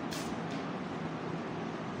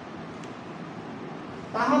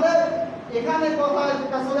 তাহলে এখানে কথা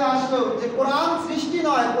চলে আসলো যে কোরআন সৃষ্টি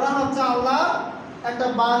নয়, কোরআন হচ্ছে আল্লাহ একটা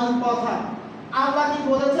বাণী, কথা। আল্লাহ কি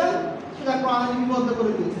বলেছেন সেটা কোরআনে লিপিবদ্ধ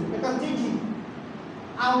করে দিয়েছেন, এটা চিঠি,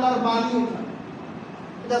 আল্লাহর বাণী,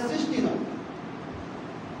 এটা সৃষ্টি নয়।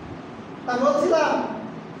 তা বলছিলাম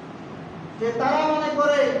যে তারা মনে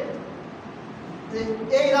করে যে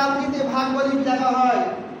এই রাত্রিতে ভাগ্যলিপি লেখা হয়,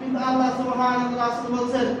 কিন্তু আল্লাহ সুবহানাহু ওয়া তাআলা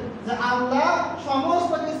বলছেন যে আল্লাহ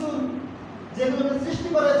সমস্ত কিছু যেগুলো সৃষ্টি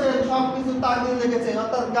করেছেন সবকিছু তাকদীর লিখেছেন।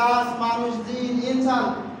 অর্থাৎ গাছ, মানুষ, জিন, ইনসান,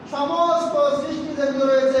 সমস্ত সৃষ্টি যেগুলো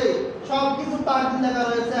রয়েছে সবকিছু তাকদীর লেখা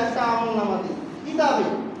রয়েছে একটা আমলনামাতে, কিতাবে।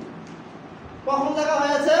 কখন লেখা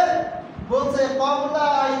হয়েছে? বলছে ক্বাবলা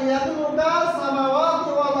আইয়াতুকা সামাওয়াতু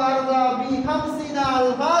ওয়াল আরদা বি50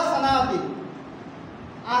 আলফা সানাতিন।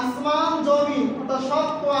 আসমান জমিন, অর্থাৎ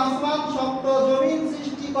সপ্ত আসমান সপ্ত জমিন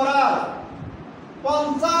সৃষ্টি করার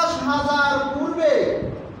 50,000 পূর্বে,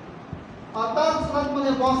 অর্থাৎ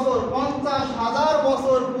মানে বছর, 50,000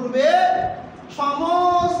 বছর পূর্বে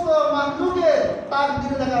সমস্ত মাখলুকের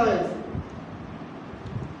তাকদীর লেখা হয়েছে।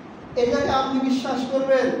 এটাকে আপনি বিশ্বাস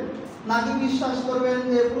করবেন নাকি বিশ্বাস করবেন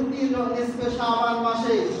যে প্রতি নিসফে শাবান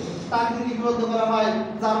মাসে তাকদীর লিপিবদ্ধ করা হয়,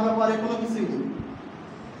 যার ব্যাপারে কোনো কিছুই নেই?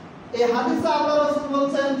 এই হাদিসে আল্লাহ রাসূল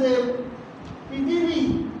বলছেন যে পৃথিবী,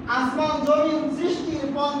 আসমান জমিন সৃষ্টির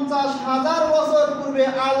 50,000 বছর পূর্বে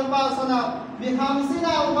আলফা সানা বি50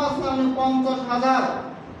 আলফা সানা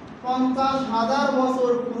 50,000 বছর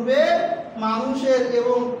পূর্বে মানুষের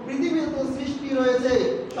এবং পৃথিবীর তো সৃষ্টি রয়েছে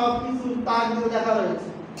সবকিছু তাকদীর লেখা রয়েছে।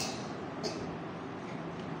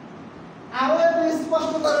 আরো একটু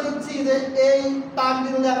স্পষ্ট করে দিচ্ছি যে এই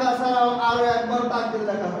তাকদীর লেখা ছাড়াও আরো একবার তাকদীর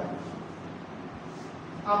লেখা হয়।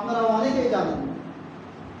 আপনারা অনেকেই জানেন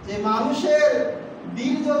যে মানুষের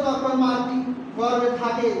বীর্য যখন মাতৃ গর্ভে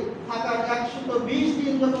থাকার 120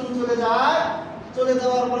 দিন যখন চলে যায়, চলে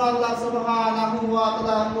যাওয়ার পর আল্লাহ সুবহানাহু ওয়া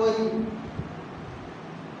তাআলা ওই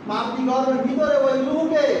মাতৃ গর্ভের ভিতরে ওই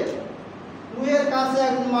রূহের কাছে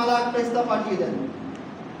একজন মালাক ফেরেশতা পাঠিয়ে দেন,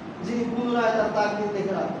 যিনি পুনরায় তার তাকদীর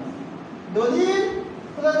লিখে রাখেন। দলিল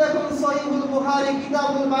খুলে দেখুন সহিহুল বুখারী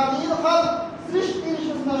কিতাবুল বাদিল খালক, সৃষ্টির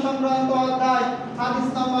সূচনা সংক্রান্ত অধ্যায়, হাদিস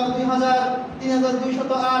নাম্বার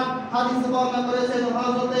 3208 হাদিসে বর্ণনা করেছেন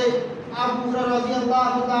হযরত আবু হুরায়রা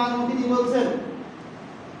রাদিয়াল্লাহু তাআলা আনহু। তিনি বলছেন,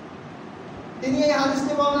 তিনি এই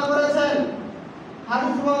হাদিসটি বর্ণনা করেছেন।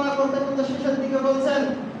 হাদিস বর্ণনা করতে করতে শেষের দিকে বলছেন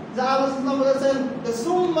যে আল্লাহ সুবহানাহু বলেছেন যে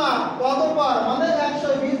সুম্মা, অতঃপর, মানে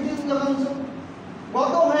 120 দিন যখন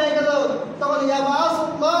গত হয়ে গেল তখন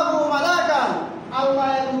ইয়াবাসুল্লাহু মালাকান, আল্লাহ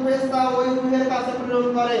এক ফেরেশতা ওই রূহের কাছে প্রেরণ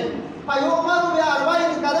করেন, ফায়ুমারু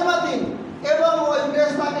বিআরবাইন কালিমাতিন, এবং ওই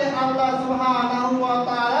ফেরেশতাকে আল্লাহ সুবহানাহু ওয়া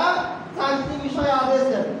তাআলা 4টি বিষয়ে আদেশ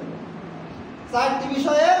দেন, 4টি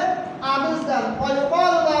বিষয়ে আদেশ দেন।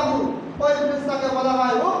 ফায়ুকাল লাহু, ওই ফেরেশতাকে বলা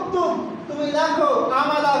হয় উক্তুব, তুমি লেখো,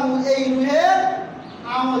 আমালাহু, এই রূহের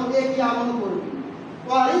আমল, কি আমল করবে,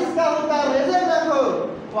 ওয়া রিজকাহু, তার রিজক লেখো,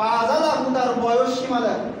 ওয়া আজালাহু, তার বয়স সীমা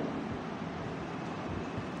লেখো,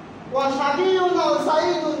 ওয়া শাকিয়ুন আও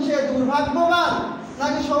সাঈদুন, সে দুর্ভাগ্যবান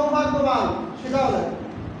নাকি সৌভাগ্যবান সেটাও লেখো।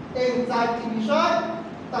 এই 4টি বিষয়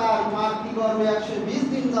তার মাতৃগর্ভে 120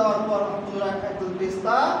 দিন যাওয়ার পর পুনরায় একজন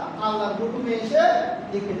ফেরেশতা আল্লাহর হুকুমে এসে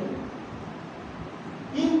লিখে দেন।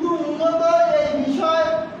 কিন্তু মূলত এই বিষয়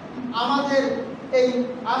আমাদের এই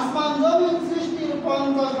আসমান জমিন সৃষ্টির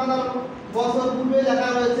 50,000 বছর পূর্বে লেখা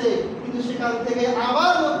রয়েছে, কিন্তু সেখান থেকে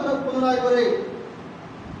আবার নতুন পুনরায় করে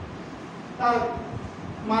তার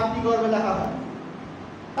মাটি গর্ভে দেখা হয়।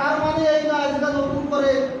 তার মানে এই নয় যেটা নতুন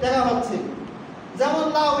করে দেখা হচ্ছে। যেমন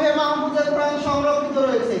লাউহে মাহফুজে কোরআন সংরক্ষিত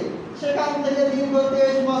রয়েছে, সেখান থেকে দীর্ঘ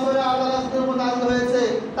 23 বছরে আল্লাহ রাসূলের উপর নাযিল হয়েছে,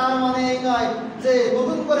 তার মানে এই নয় যে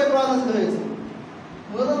নতুন করে কোরআন নাযিল হয়েছে।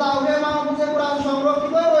 মূলত লাউহে মাহফুজে কোরআন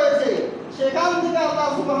সংরক্ষিত রয়েছে, সেখান থেকে আল্লাহ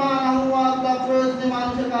সুবহানাহু ওয়া তাআলা প্রয়োজনীয়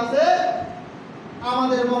মানুষের কাছে,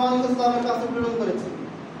 আমাদের মহান ইসলামের কাছে প্রেরণ করেছে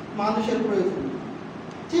মানুষের প্রয়োজন।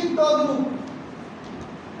 ঠিক তদ্রূপ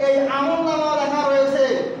এই আমলনামা লেখা রয়েছে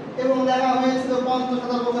এবং লেখা হয়েছিল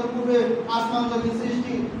 50,000 বছর পূর্বে আসমান জমিন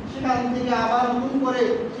সৃষ্টি, সেখান থেকে আবার নতুন করে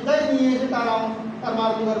সেটাই নিয়ে এসে তার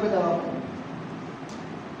মাটি গর্ভে দেওয়া হয়।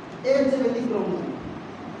 এর যে ব্যতিক্রম নয়।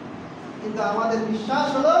 কিন্তু আমাদের বিশ্বাস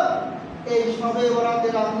হলো এই শবে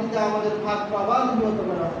বরাতের রাত্রিতে আমাদের ভাগ পাবার নিয়ত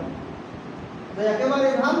করা হয়। একেবারে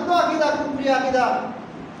ভ্রান্ত আকীদা, কুফরি আকীদা,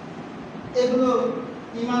 এগুলো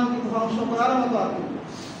ঈমানকে ধ্বংস করার মতো আকীদা।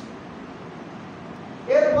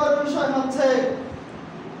 এরপর বিষয় হচ্ছে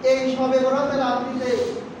এই শবে বরাতের রাত্রিতে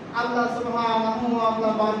আল্লাহ সুবহানাহু ওয়া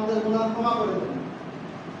তাআলা বান্দাদের গুনাহ ক্ষমা করে দেন।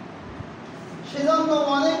 সেজন্য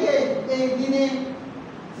অনেকে এই দিনে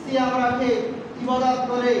সিয়াম রাখে, ইবাদত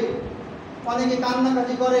করে, অনেকে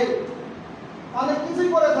কান্নাকাটি করে, অনেক কিছুই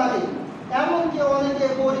করে থাকে। এমনকি অনেকে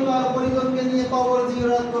পরিবার পরিজনকে নিয়ে কবর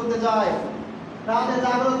জিয়ারত করতে যায়, রাতে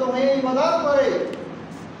জাগ্রত হয়ে ইবাদত করে।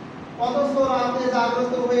 অথচ রাতে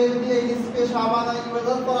জাগ্রত হয়ে যদি এই নিসফে শাবানে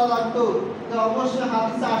ইবাদত করা লাগতো, তাহলে অবশ্যই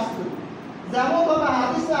হাদিসে আসতো। যেমন ভাবে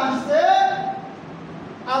হাদিসে আসছে,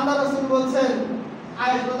 আল্লাহ রাসূল বলছেন,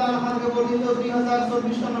 আয়েশা রাদিয়াল্লাহু আনহাকে বর্ণিত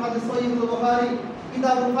 2024 নম্বর হাদিস সহিহ বুখারী,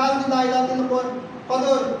 কিতাবুল ফাযিল লাইলাতুল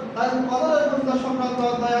কদর, লাইলাতুল কদরের ফজিলত সংক্রান্ত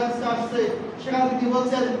অধ্যায়ে হাদিসে আসছে। সেখানে তিনি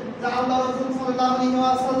বলছেন যে আল্লাহ রাসূল সাল্লাল্লাহু আলাইহি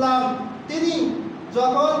ওয়াসাল্লাম তিনি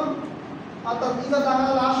যখন অর্থাৎ ঈদ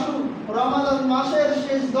আল আশু রমাদান মাসের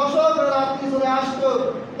শেষ দশক রাত্রি চলে আসতো,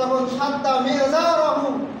 তখন সাতটা মেজারহু,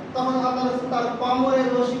 তখন আল্লাহ রাসূল তার কোমরের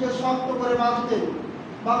রশিকে শক্ত করে বাঁধতেন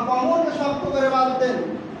বা কোমরকে শক্ত করে বাঁধতেন,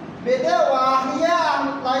 বেদে ওয়াহিয়া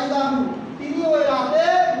লাইলাহু, তিনি ওই রাতে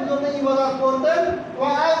দুজনে ইবাদত করতেন।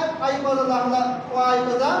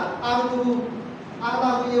 আব্দুল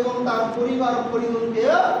আল্লাহ এবং তার পরিবার পরিজনকে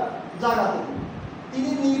জাগাতেন।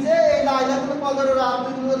 তিনি নিজে এই লাইলাতুল কদরের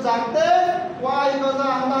রাতগুলো জাগতেন,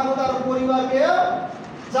 আল্লাহ তার পরিবারকে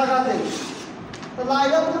জাগাতেন। তো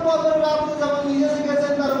লাইলাতুল কদরের রাতগুলো যেমন নিজে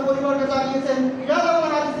জেগেছেন, তার পরিবারকে জাগিয়েছেন, এটা যেমন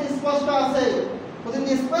হাদিসে স্পষ্ট আছে। যদি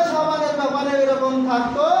নিসফে শাবানের ব্যাপারে এরকম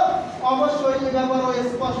থাকতো, অবশ্যই এই ব্যাপারও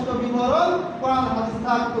স্পষ্ট বিবরণ কোরআন হাদিস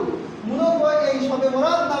থাকতো। মূলত এই শবে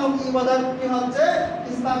বরাত নামক ইবাদতটি হচ্ছে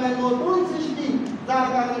ইসলামের নতুন সৃষ্টি, যার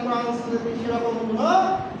কারণে কোরআন সুন্নাতে সেরকম কোনো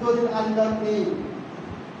দলিল আলিদাত নেই।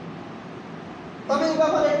 তবে এই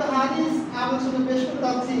ব্যাপারে একটা হাদিস আমাদের সামনে পেশ করে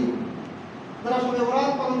যাচ্ছি। যারা শবে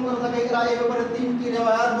বরাত পালন করে থাকে, এরা এই ব্যাপারে 3টি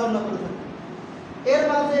রিওয়ায়াত বর্ণনা করে থাকে। এর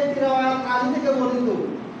মাঝে একটি রিওয়ায়াত আলী থেকে বর্ণিত,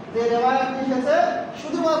 যে রিওয়ায়াতটি এসেছে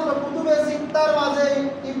শুধুমাত্র কুতুবে সিত্তার মাঝে,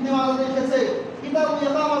 ইবনে মাজাহ এসেছে, কিতাবু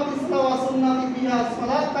ইকামাতিস সালাত ওয়া সুন্নাতি ফিহা,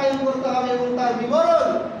 সালাত কায়েম করতে হবে এবং তার বিবরণ,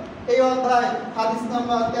 এই অধ্যায় হাদিস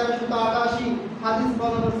নাম্বার 1388, হাদিস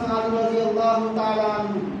বর্ণনা করেছেন আলী রাদিয়াল্লাহু তাআলা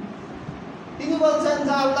আনহু। তিনি বলছেন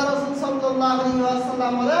যে আল্লাহ রাসূল সাল্লাল্লাহু আলাইহি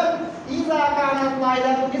ওয়াসাল্লাম বলেন, ইযা কানাত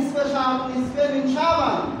লাইলাতুল নিসফে মিন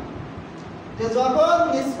শাবান, যে যখন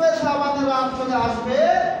নিসফে শাবানের রাত চলে আসবে,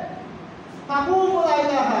 ফাকুমু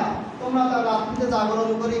লাইলাহা, তোমরা তার রাত্রিতে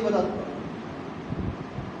জাগরণ করে ইবাদত করো,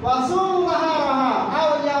 ওয়াসুমু নাহারাহা আও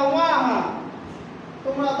ইয়াওমাহা,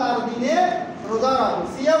 তোমরা তার দিনে রোজা রাখো,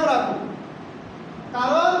 সিয়াম রাখো।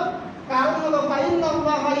 কারণ হলো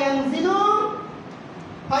ফাইন্নাল্লাহা ইয়ানজিলু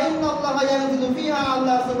ফিহা,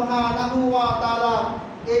 আল্লাহ সুবহানাহু ওয়া তাআলা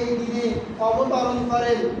এই দিনে অবতরণ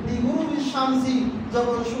করেন দ্বিগুরুবিশ শামসি,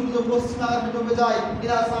 যখন সূর্য পশ্চিমাকাশে ডুবে যায়,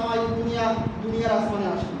 ইলা সামাই দুনিয়া, দুনিয়ার আসমানে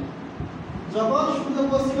আসে। যখন সূর্য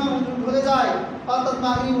পশ্চিমাকাশে ঢলে যায়, অর্থাৎ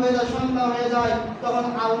মাগরিব হয়ে যায়, সন্ধ্যা হয়ে যায়, তখন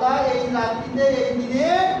আল্লাহ এই রাত্রিতে, এই দিনে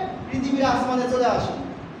পৃথিবীর আসমানে চলে আসেন।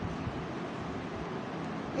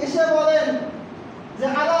 এসে বলেন যে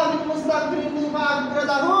আলা মিন মুস্তাগফিরিন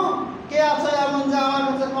ফাগফিরলাহু, কে আছে এমন যে আমার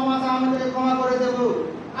কাছে ক্ষমা চায়, আমি তাকে ক্ষমা করে দেব।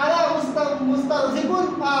 আলা মুস্তারজিকুন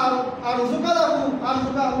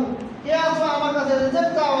আরজুকাহু, কে আছে আমার কাছে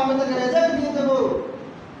রিজেক্ট চাও, আমি তাকে রিজেক্ট দিয়ে দেব।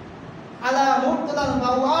 আলা মুবতালান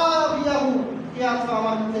ফাওয়াবিয়াহু, কে আছে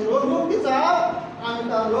আমার কাছে রোগ মুক্তি চাও, আমি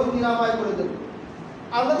তার রোগ নিরাময় করে দেব।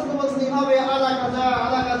 আল্লাহ তো বলছেন এইভাবে আলা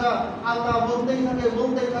কাজা, আল্লাহ বলতেই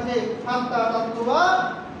থাকে হাত্তা তাতবা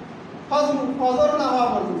ফজর না হওয়া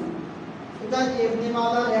পর্যন্ত। এটা ইবনে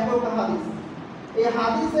মাজাহ একক হাদিস। এই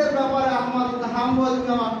হাদিসের ব্যাপারে আহমদ ইবনে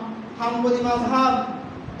হাম্বলি মাযহাব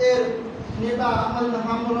এর নেতা আহমদ বিন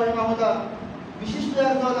হাম্বল রাহিমাহুল্লাহ বিশিষ্ট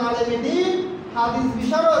একজন আলেম দ্বীন, হাদিস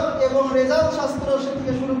বিশারদ এবং রেজাল শাস্ত্র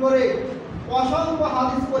থেকে শুরু করে অসংখ্য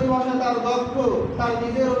হাদিস পরিভাষা তার দক্ষ। তার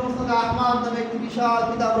নিজের মুসনাদ আহমদ নামে একটি বিশাল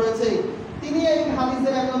কিতাব রয়েছে। তিনি এই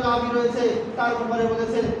হাদিসের একজন রাবী রয়েছে, তার ব্যাপারে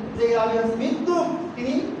বলেছেন যে এই রাবী হচ্ছে মৃত্যু,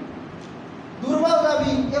 তিনি দুর্বল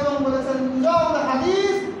রাবী, এবং বলেছেন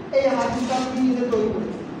হাদিস, এই হাদিসটা তিনি নিজে তৈরি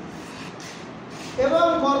করেছেন। এবং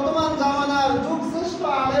বর্তমান জামানার যুগ শ্রেষ্ঠ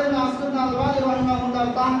আলেম নাসরুদ্দিন আলবানী রাহিমাহুল্লাহ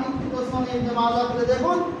তাহকিককৃত সুনান ইবনে মাজাহ করে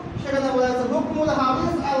দেখুন, সেখানে বলা আছে হুকমুল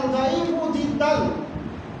হাদিস আল যায়িফু জিদ্দান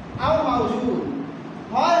আও মাওজুদ।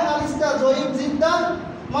 হয় হাদিসটা যায়িফ জিদ্দান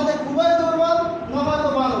মানে খুবই দুর্বল, নয়তো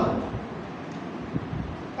ভালো।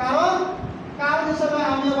 কারণ কারণ হিসেবে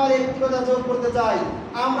আমি আবার একটি কথা যোগ করতে চাই,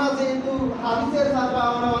 আমরা যেহেতু হাদিসের ছাত্র,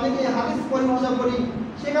 আমরা অনেকেই হাদিস পরিভাষা করি,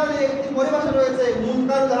 সেখানে একটি পরিভাষা রয়েছে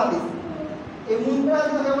মুনকারুল হাদিস। এই মুনকার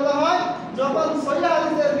হাদিসকে বলা হয় যখন সহিহ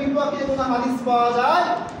হাদিসের বিপক্ষে কোনো হাদিস পাওয়া যায়,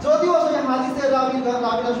 যদিও সেই হাদিসের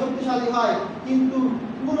রাবীরা শক্তিশালী হয়, কিন্তু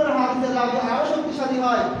পুরো হাদিসের রাবী আরো শক্তিশালী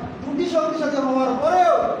হয়। দুটি শক্তিশালী হওয়ার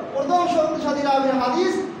পরেও প্রথম শক্তিশালী রাবীর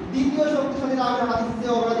হাদিস দ্বিতীয় শক্তিশালী রাবীর হাদিসকে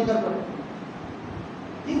অগ্রাধিকার করে।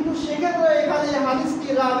 কিন্তু সেক্ষেত্রে এখানে হাদিসটি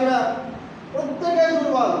রাবীরা প্রত্যেকেই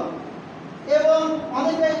দুর্বল এবং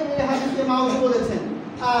অনেকেই এই হাদিসকে মাউযু বলেছেন।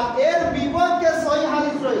 আর এর বিপক্ষে সহিহ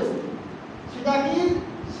হাদিস রয়েছে, সেটা কি?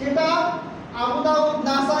 সেটা আবু দাউদ,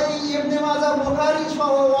 নাসাই, ইবনে মাজাহ, বুখারী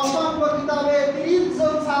সহ অসংখ্য কিতাবে 30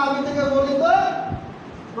 জন সাহাবী থেকে বর্ণিত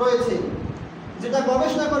রয়েছে, যেটা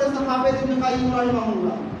গবেষণা করেছেন হাফেজ ইবনে কাইয়িম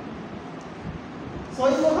রাহিমাহুল্লাহ।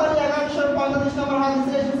 সহিহ বুখারী 1145 নম্বর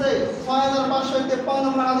হাদিসে এসেছে, 6553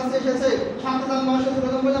 নম্বর হাদিসে এসেছে,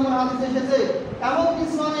 7999 নম্বর হাদিসে এসেছে, এমনকি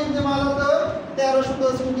সুনান ইবনে মাজাহতে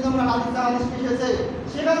 1364 নম্বর হাদিসে এসেছে।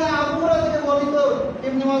 সেখানে আবু হুরায়রা থেকে বর্ণিত,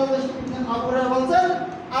 ইবনে মাজাহ আবু হুরায়রা বলেন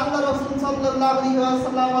আল্লাহ রাসূল সাল্লাল্লাহু আলাইহি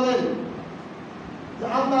ওয়াসাল্লাম বলেন যে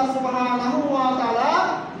আল্লাহ সুবহানাহু ওয়া তাআলা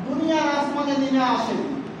দুনিয়ার আসমানে নেমে আসেন।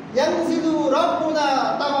 ইয়ানজিলু রাব্বুনা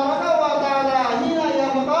তাবারাকা ওয়া তাআলা হিনা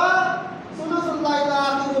ইয়াবকা সুলুসুল লাইলা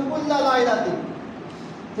আখিরু কুল্লা লাইলাতিন।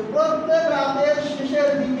 যে প্রত্যেক রাতের শেষের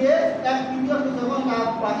দিকে এক তৃতীয়াংশ যখন রাত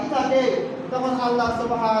বাকি থাকে, তখন আল্লাহ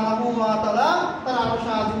সুবহানাহু ওয়া তাআলা তার আরশ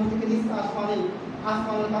আজিম থেকে নিজ আসমানের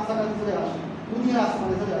কাছাকাছি চলে আসেন, দুনিয়ার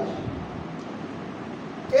আসমানে চলে আসেন।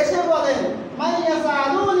 এসে বলেন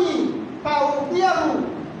মাইয়াসালুনি ফাউতিয়াহু,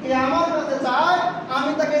 কে আমার কাছে চায়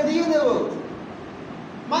আমি তাকে দিয়ে দেব।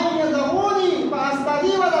 মাইয়াযাউনি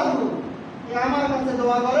ফাআস্তাজিবা লাহু, কে আমার কাছে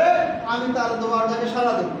দোয়া করে আমি তার দোয়াটাকে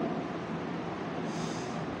সাড়া দেব।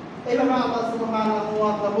 এইভাবে আল্লাহ সুবহানাহু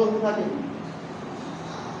ওয়া তাআলা বলতে থাকেন।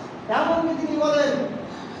 এমনকি তিনি বলেন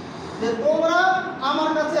যে তোমরা আমার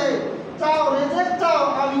কাছে চাও, রিজিক চাও,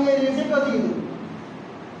 আমি এই রিজিকও দিয়ে দেব।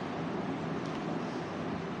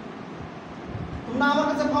 তোমরা আমার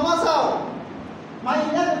কাছে ক্ষমা চাও,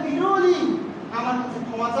 মাইয়া ফিরুলি, আমার কাছে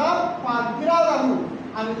ক্ষমা চাও, ফাগফিরালাহু,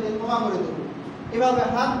 আমি তাকে ক্ষমা করে দেব। এভাবে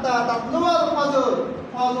হাত্তা তাতলুয়াল ফজর,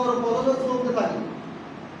 ফজর পর্যন্ত চলতে থাকে।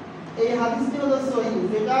 এই হাদিসটি হলো সহিহ,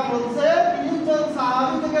 যেটা বলছে 30 জন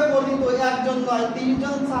সাহাবী থেকে বর্ণিত, একজন নয় 30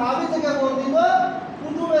 জন সাহাবী থেকে বর্ণিত,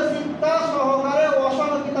 কুতুবে সিত্তা সহকারে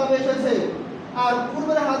অসংখ্য কিতাবে এসেছে। আর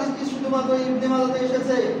পূর্বের হাদিসটি শুধুমাত্র ইবনে মাজাহতে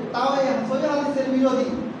এসেছে, তাও এই সহিহ হাদিসের বিরোধী।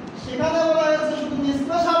 সেখানে বলা হয়েছে শুধু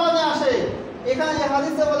নিসফে শাবানে আসে, এখানে এই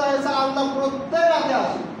হাদিসে বলা হয়েছে আল্লাহ প্রত্যেক রাতে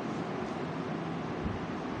আসে।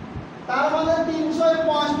 তার মানে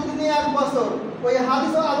 365 দিনে এক বছর। ওই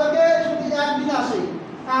হাদিসের আলোকে শুধু একদিন আসে,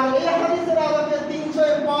 আর এই হাদিসের আলোকে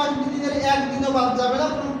 365 দিনের একদিনও বাদ যাবে না,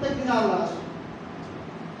 প্রত্যেক দিন আল্লাহ আসে।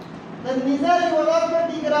 তাই নিজের ইবাদতকে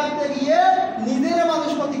ঠিক রাখতে গিয়ে নিজের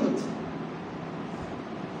মানুষ ক্ষতি করছে।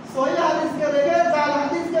 সহিহ হাদিসকে রেখে জাল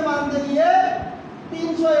হাদিসকে মানতে গিয়ে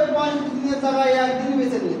 365 দিনের জায়গায় একদিন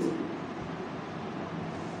বেছে নিয়েছে।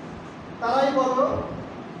 তারাই বড়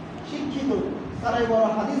শিক্ষিত, তারাই বড়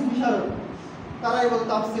হাদিস বিশারদ, তারাই বড়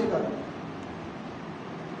তাফসীর করে।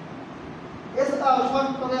 এছাড়াও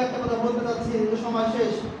সংক্ষেপে একটা কথা বলতে চাচ্ছি, যে সময়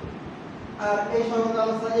শেষ, আর এই সমস্ত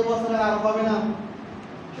আলোচনা এই বছরে আর হবে না।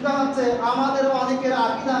 সেটা হচ্ছে আমাদের অনেকের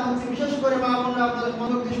আকীদা হচ্ছে, বিশেষ করে মা বোনরা আপনারা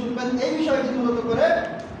মনোযোগ দিয়ে শুনবেন এই বিষয়টি মূলত করে,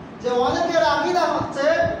 যে অনেকের আকীদা হচ্ছে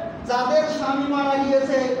যাদের স্বামী মারা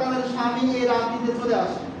গিয়েছে তাদের স্বামী এই রাত্রিতে চলে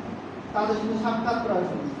আসে তাদের সাথে সাক্ষাৎ করার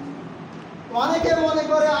জন্য। অনেকে মনে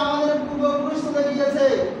করে আমাদের পূর্বপুরুষ চলে গিয়েছে,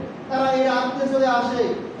 তারা এই রাত্রে চলে আসে।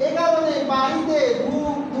 এই কারণে বাড়িতে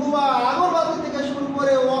ধূপ, ধোঁয়া, আগরবাতি থেকে শুরু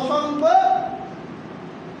করে অসংখ্য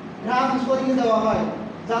ঘ্রাণ সরিয়ে দেওয়া হয়,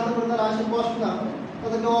 যাতে করে তারা আসে কষ্ট না হয়,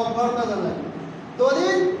 তাদেরকে অভ্যর্থনা জানায়।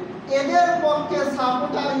 দলিল, এদের পক্ষে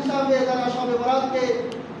সাপোর্টার হিসাবে যারা শবে বরাতকে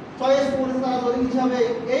চয়েস করেছে, তারা দলিল হিসাবে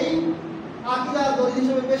এই আকীদার দলিল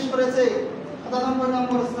হিসাবে পেশ করেছে 97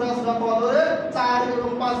 নম্বর সূরা কদরের 4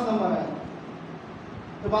 এবং 5 নম্বর আয়াত।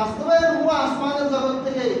 তো বাস্তবে রূহ আসমানের জগৎ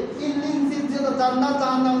থেকে ইল্লিন সিজদা জান্নাত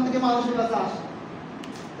জাহান্নাম থেকে মানুষের কাছে আসে,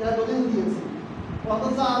 এরা দলিল দিয়েছে।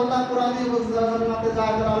 অথচ আল্লাহ কোরআনে বলছে জান্নাতে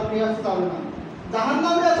যায় যারা আর ফিরে আসতে পারবে না,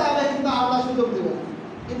 জাহান্নামে যাবে কিন্তু আল্লাহ সুযোগ দেবে না।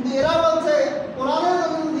 কিন্তু এরা বলছে কোরআনের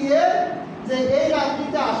দলিল দিয়ে যে এই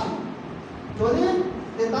রাত্রিতে আসে। দলিল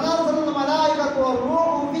যে তানাজ্জালুল মালায়েকাতু ওয়ার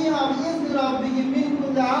রূহু ফিহা বিইذনি রাব্বিহিম মিন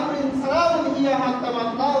কুল্লি আমরিন সালামুন হিয়া হাত্তা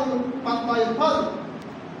মাতলাউল ফজর।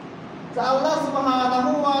 আল্লাহ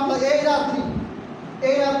সুবহানাহু ওয়া তাআলা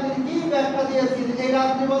এই রাত্রি কি ব্যাখ্যা দিয়েছেন? এই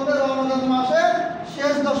রাত্রি বলতে রমজান মাসের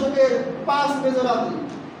শেষ দশকের 5 মেজর রাত্রি।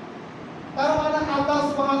 তার মানে আল্লাহ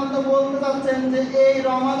সুবহানাহু ওয়া তাআলা বলতে চাচ্ছেন যে এই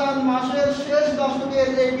রমজান মাসের শেষ দশকের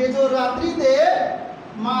এই মেজর রাত্রিতে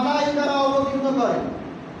মালায়েকারা অবতীর্ণ করে।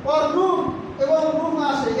 আর রূহ এবং রূহ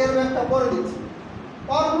আসে, এর ব্যাখ্যা পরে দিচ্ছি।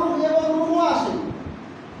 আর রূহ এবং রূহ আসে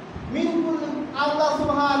মিন কুল্লি, আল্লাহ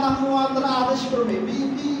সুবহানাহু ওয়া তাআলা আদেশ করবে,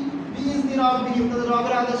 বিইذনি রাব্বিহিম, তাদের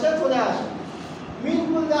রবের আদেশে চলে আসে। মিন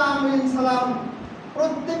কুল্লি আমরিন সালাম,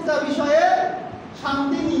 প্রত্যেকটা বিষয়ে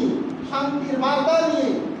শান্তি নিয়ে, শান্তির বার্তা নিয়ে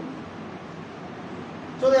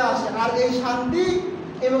চলে আসে। আর এই শান্তি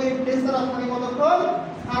এবং এই ফেরেশতারা থাকে কতক্ষণ?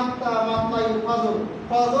 হাত্তা মাতলাউল ফজর,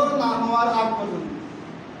 ফজর না হওয়ার আগ পর্যন্ত।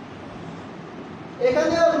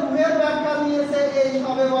 এখানে রূহের ব্যাখ্যা নিয়েছে এই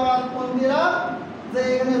শবে বরাত পন্থীরা, যে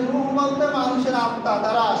এখানে রূহ বলতে মানুষের আত্মা,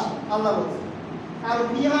 তারা আসে আল্লাহ বলছে। আর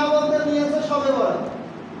ফিহা বলতে নিয়েছে শবে বরাত।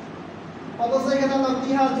 অথচ এখানে আল্লাহ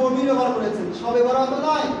ফিহা জমি ব্যবহার করেছেন, শবে বরাত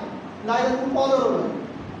নয়, লাইলাতুল কদর নয়।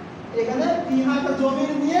 এখানে ফিহাটা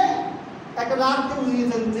জমির নিয়ে একটা রাতকে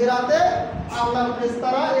বুঝিয়েছেন, যে রাতে আল্লাহর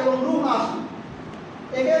ফেরেশতারা এবং রূহ আসে।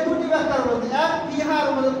 এখানে দুটি ব্যাখ্যা রয়েছে। এক, ফিহার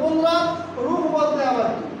মধ্যে কোন রাত, রূহ বলতে আবার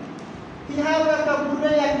কি? ফিহার ব্যাখ্যা পূর্বে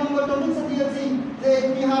 1 নম্বর টপিকসে দিয়েছি যে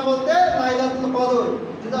ফিহা বলতে লাইলাতুল কদর,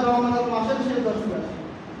 যেটা রমজান মাসের শেষ দশকে আসে।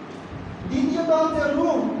 দ্বিতীয়ত হচ্ছে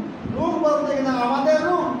রূহ, রূহ বলতে কিনা আমাদের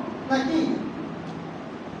রূহ নাকি?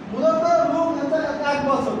 মূলত রূহ এটা 1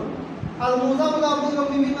 বছর। আর মুজাম্মিল আব্দুল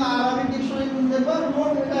বিভিন্ন আরবি ডিকশনারি খুঁজে দেখবেন রূহ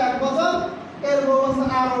এটা 1 বছর, এর বছর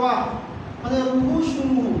আরওয়া মানে রূহ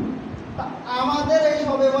সমূহ। আমাদের এই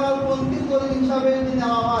শবে বরাত পন্থীর দলিল হিসাবে যদি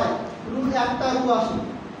নেওয়া হয়, রূহ একটা রূহ আসে,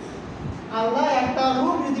 আল্লাহ একটা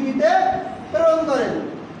রূহ পৃথিবীতে প্রেরণ করেন।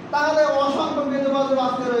 তাহলে অসংখ্য বিধবা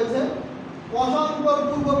বাচ্চা রয়েছে, অসংখ্য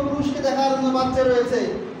পূর্বপুরুষকে দেখার জন্য বাচ্চা রয়েছে,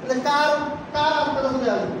 তাহলে কার আত্মাটা চলে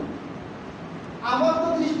আসবে? আমার তো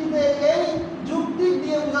দৃষ্টিতে এই যুক্তি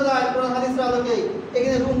দিয়ে বোঝা যায় কোরআন হাদিসের আলোকে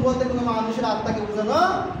এখানে রূহ বলতে কোনো মানুষের আত্মাকে বোঝানো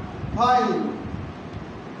হয়নি।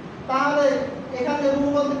 তাহলে এখানে রূহ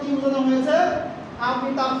বলতে কি বোঝানো হয়েছে? আপনি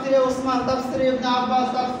তাফসিরে ওসমান, তাফসিরে ইবনে আব্বাস,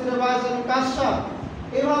 তাফসিরে বাইজান কাশশাফ,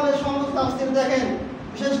 এভাবে সমস্ত তাফসির দেখেন,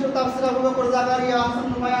 বিশেষ করে তাফসির আবু বকর জাকারিয়া,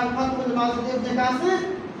 হাসানুল বায়ান, ফাতহুল মাজিদ, ইবনে কাসির,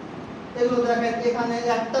 এগুলো দেখেন এখানে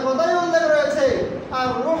একটা কথাই উল্লেখ রয়েছে, আর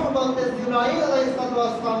রূহ বলতে জিবরাইল আলাইহিস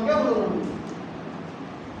সালামকে বোঝানো হয়েছে।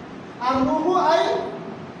 আর রূহ আই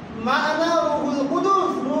মা'না রুহুল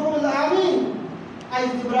কুদ্দুস, রুহুল আমিন আই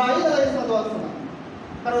জিবরাইল আলাইহিস সালাম।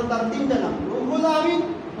 কারণ তার 3টা নাম, রুহুল আমিন,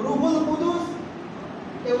 রুহুল কুদ্দুস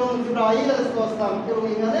এবং জিবরাইল আলাইহিস সালাম, এবং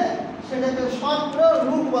এখানে সেটাকে শর্ট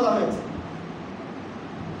রূহ বলা হয়েছে।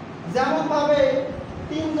 যেমন ভাবে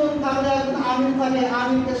 3 জন থাকলে একজন আমির থাকে,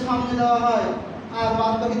 আমিরকে সামনে দেওয়া হয়, আর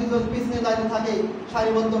বাদ বাকি 2 জন পিছনে দাঁড়িয়ে থাকে,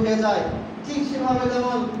 সারিবদ্ধ হয়ে যায়। ঠিক সেভাবে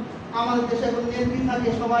যেমন আমাদের দেশে এখন নেত্রী থাকে,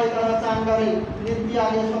 সবাই তারা চাঙ্গারে, নেত্রী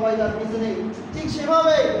আগে, সবাই তার পিছনে। ঠিক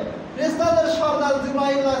সেভাবে ফেরেশতাদের সর্দার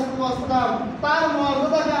জিবরাইল আলাইহিস সালাম, তার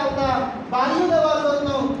মর্যাদাকে আল্লাহ বাড়িয়ে দেওয়ার জন্য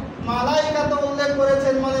মালায়েকাত উল্লেখ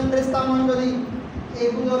করেছেন, মানে ফেরেশতা মণ্ডলী।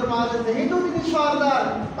 এগুলোর মাঝে যেহেতু তিনি সর্দার,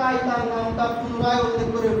 তাই তার নামটা পুনরায় উল্লেখ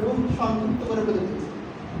করে রূপ সংযুক্ত করে বলে দিয়েছে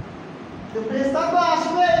যে ফেরেশতা তো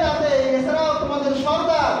আসবে রাতে, এছাড়াও তোমাদের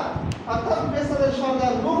সর্দার অর্থাৎ ফেরেশতাদের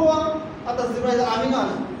সর্দার রূহ অর্থাৎ জিবরাইল আমিন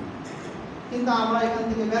আসবে। কিন্তু আমরা এখান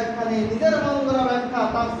থেকে ব্যাখ্যা নেই, নিজের মন গড়া ব্যাখ্যা,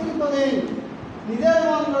 তাফসীর তো নেই, নিজের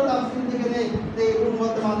মন গড়া তাফসীর থেকে নেই যে এই রূহ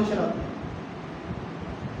বলতে মানুষের আত্মা।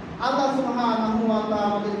 আল্লাহ সুবহানাহু ওয়া তাআলা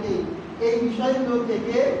আমাদেরকে এই বিষয়গুলো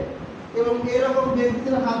থেকে এবং এরকম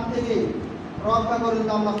ব্যক্তির হাত থেকে রক্ষা করেন।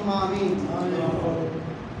 আল্লাহুম্মা আমিন।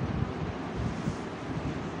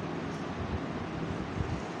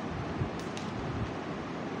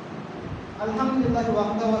 আলহামদুলিল্লাহ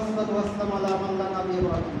ওয়াহদাহু ওয়াসসালাতু ওয়াসসালামু আলা মান লা নাবিয়্যা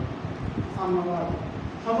বা'দাহু। আম্মা বা'দ।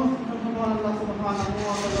 সমস্ত প্রশংসা আল্লাহ সুবহানাহু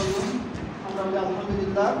ওয়া তাআলার। আমরা বলি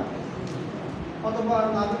আলহামদুলিল্লাহ। অতঃপর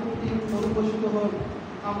নবীর প্রতি অনুগ্রহিত হোক,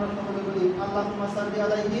 আমরা সকলে বলি আল্লাহুম্মা সাল্লি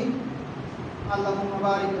আলাইহি আল্লাহুম্মা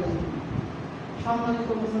বারিক আলাইহি। সম্মানিত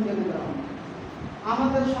মুসলিমরা,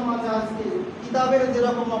 আমাদের সমাজে আজকে কিতাবের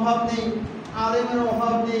যেরকম অভাব নেই, আলেমের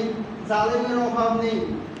অভাব নেই, জালেমের অভাব নেই,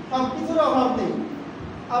 সবকিছুর অভাব নেই।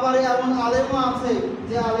 আবার এমন আলেমও আছে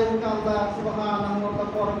যে আলেমকে আল্লাহ সুবহানাহু ওয়া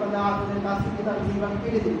তাআলা পরকালে আগুনের কাছ থেকে তার জীবন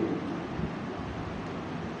কেটে দেবে।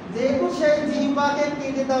 যেহেতু সেই জিহ্বাকে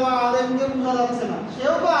কেটে দেওয়া আলেমকে বোঝা যাচ্ছে না,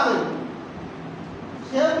 সেও তো আলেম,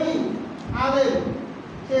 সেও কি আলেম,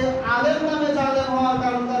 সে আলেম নামে জালেম হওয়ার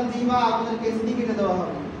কারণে তার জিহ্বা আগুনের কেসটি কেটে দেওয়া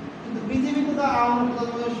হবে। কিন্তু পৃথিবীতে তো আমরা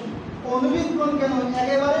অনুবিজ্ঞন কেন,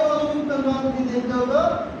 একেবারে অনুবিজ্ঞন জন্মদিন দেখতে হলো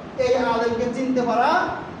এই আলেমকে চিনতে পারা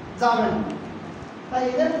যাবে না। তাই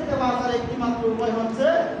এদের থেকে বাঁচার একটি মাত্র উপায় হচ্ছে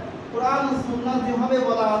কোরআন ও সুন্নাহ যেভাবে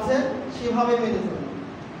বলা আছে সেভাবে মেনে চলা।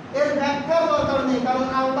 এর ব্যাখ্যার দরকার নেই, কারণ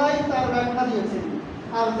আল্লাহই তার ব্যাখ্যা দিয়েছেন।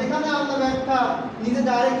 আর যেখানে আল্লাহ ব্যাখ্যা নিজে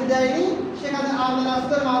ডাইরেক্ট দেয়নি, সেখানে আল্লাহ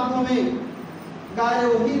রাসূলের মাধ্যমে, গায়ে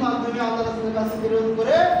ওহীর মাধ্যমে আল্লাহ রাসূলের কাছে প্রেরণ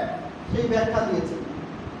করে সেই ব্যাখ্যা দিয়েছেন।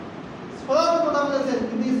 স্পষ্ট কথা বলেছেন,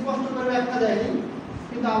 কিন্তু স্পষ্ট করে ব্যাখ্যা দেয়নি,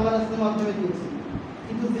 কিন্তু আল্লাহ রাসূলের মাধ্যমে দিয়েছেন।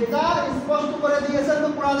 কিন্তু যেটা স্পষ্ট করে দিয়েছেন তো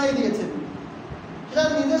কোরআনেই দিয়েছেন, সেটা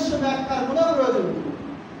নিজস্ব ব্যাখ্যার কোনো প্রয়োজন নেই।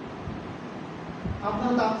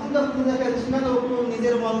 আপনার তাফসীরটা খুলে দেখেন, সেখানে ওরকম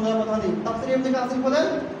নিজের মন গড়া কথা নেই। তাফসীর ইবনে কাসির বলেন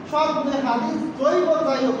সবগুলো হাদিস, জৈব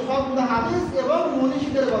যাই হোক, সবগুলো হাদিস এবং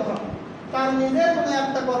মনীষীদের কথা, তার নিজের কোনো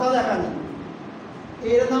একটা কথা লেখা নেই।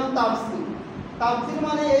 এর নাম তাফসীর। তাফসীর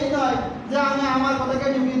মানে এই নয় যে আমি আমার কথাকে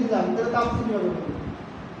ঢুকিয়ে দিলাম, এটা তাফসীর হবে না।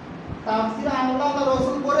 তাফসীর আল্লাহ তার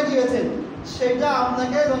রাসূল করে গিয়েছেন, সেটা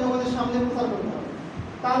আপনাকে জনগণের সামনে প্রচার করতে হবে।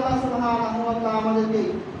 আল্লাহ সুবহানাহু ওয়া তাআলা আমাদেরকে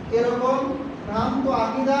এরকম ভ্রান্ত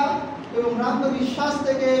আকীদা এবং ভ্রান্ত বিশ্বাস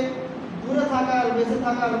থেকে দূরে থাকার, বেঁচে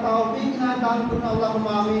থাকার তৌফিক না দান করুন,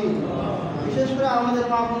 আল্লাহুম্মা আমিন। বিশেষ করে আমাদের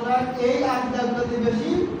মা বোনরা এই আকীদাগুলোতে বেশি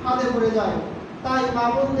ফাঁদে পড়ে যায়। তাই মা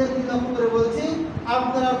বোনদেরকে লক্ষ্য করে বলছি,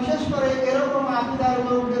 আপনারা বিশেষ করে এরকম আকীদার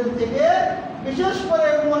লোকদের থেকে, বিশেষ করে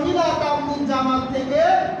মহিলা তাবলীগ জামাত থেকে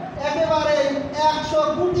একেবারে 100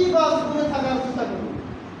 কোটি গজ দূরে থাকার চেষ্টা করুন।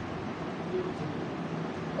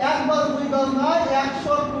 1 গজ 2 গজ নয়,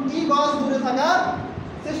 100 কোটি গজ দূরে থাকার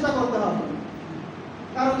চেষ্টা করতে হবে।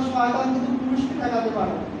 কারণ শয়তান কিন্তু পুরুষকে ঠেকাতে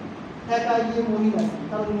পারে, ঠেকায় গিয়ে মহিলা,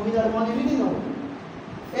 কারণ মহিলার মনে বিলীন।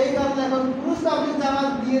 এই কারণে এখন পুরুষ তাবলীগ জামাত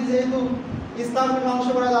দিয়ে যেহেতু ইসলামকে ধ্বংস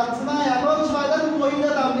করা যাচ্ছে না, এখন শয়তান মহিলা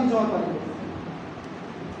তাবলীগ জমা করে,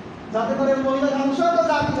 যাতে করে মহিলা ধ্বংস তো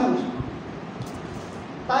জাতি ধ্বংস।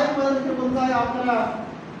 তাই আপনাদেরকে বলতে হয়, আপনারা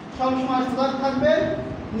সবসময় সজাগ থাকবেন,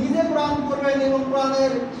 নিজে কোরআন পড়বেন এবং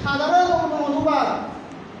কোরআনের সাধারণ অনুবাদ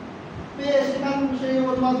পেয়ে সেখান সেই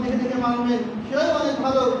অনুবাদ দেখে দেখে মানবেন, সেটাই অনেক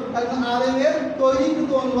ভালো। একজন আলেমের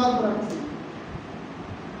তৈরিকৃত অনুবাদ করাচ্ছে।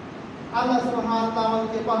 আল্লাহ সুবহানাহু ওয়া তাআলা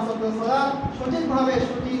আমাদেরকে 5 ওয়াক্ত সালাত সঠিকভাবে,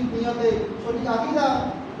 সঠিক নিয়তে, সঠিক আকীদা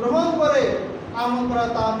গ্রহণ করে আমল করার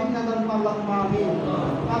তৌফিক দান করুন, আল্লাহুম্মা আমিন।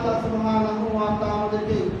 আল্লাহ সুবহানাহু ওয়া তাআলা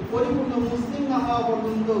আমাদেরকে পরিপূর্ণ মুসলিম না হওয়া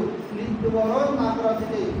পর্যন্ত মৃত্যুবরণ না করা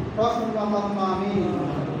থেকে রক্ষা করুন, আল্লাহুম্মা আমিন।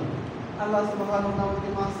 আল্লাহ সুবহানাহু ওয়া তাআলা আমাদেরকে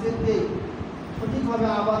মসজিদকে সঠিকভাবে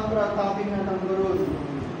আবাদ করার তৌফিক দান করুন।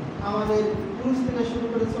 আমাদের পুরুষ থেকে শুরু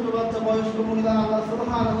করে ছোট বাচ্চা, বয়স্ক মহিলা, আল্লাহ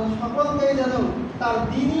সুবহানাহু ওয়া তাআলা সকলকেই যেন তার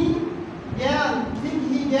দ্বীনি জ্ঞান,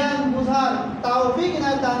 ফিকহি জ্ঞান বোঝার তৌফিক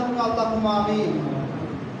দান করুন, আল্লাহুম্মা আমিন।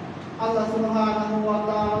 আল্লাহ সুবহানাহু ওয়া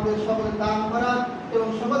তাআলা আমাদের সকলের দান করার এবং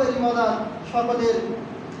সকলের ইবাদত, সকলের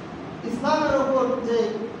ইসলামের উপর যে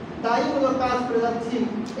দায়ীমূলক কাজ করে যাচ্ছি,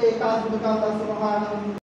 এই কাজগুলোকে আল্লাহ সুবহানাহু।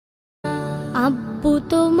 আব্বু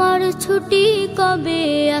তোমার ছুটি কবে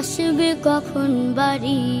আসবে, কখন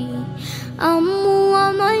বাড়ি? আম্মু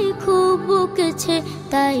আমায় খুব বকেছে,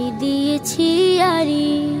 তাই দিয়েছি আড়ি।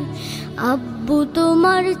 আব্বু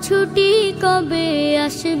তোমার ছুটি কবে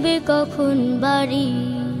আসবে, কখন বাড়ি?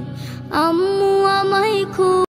 আম্মু আমায় খুব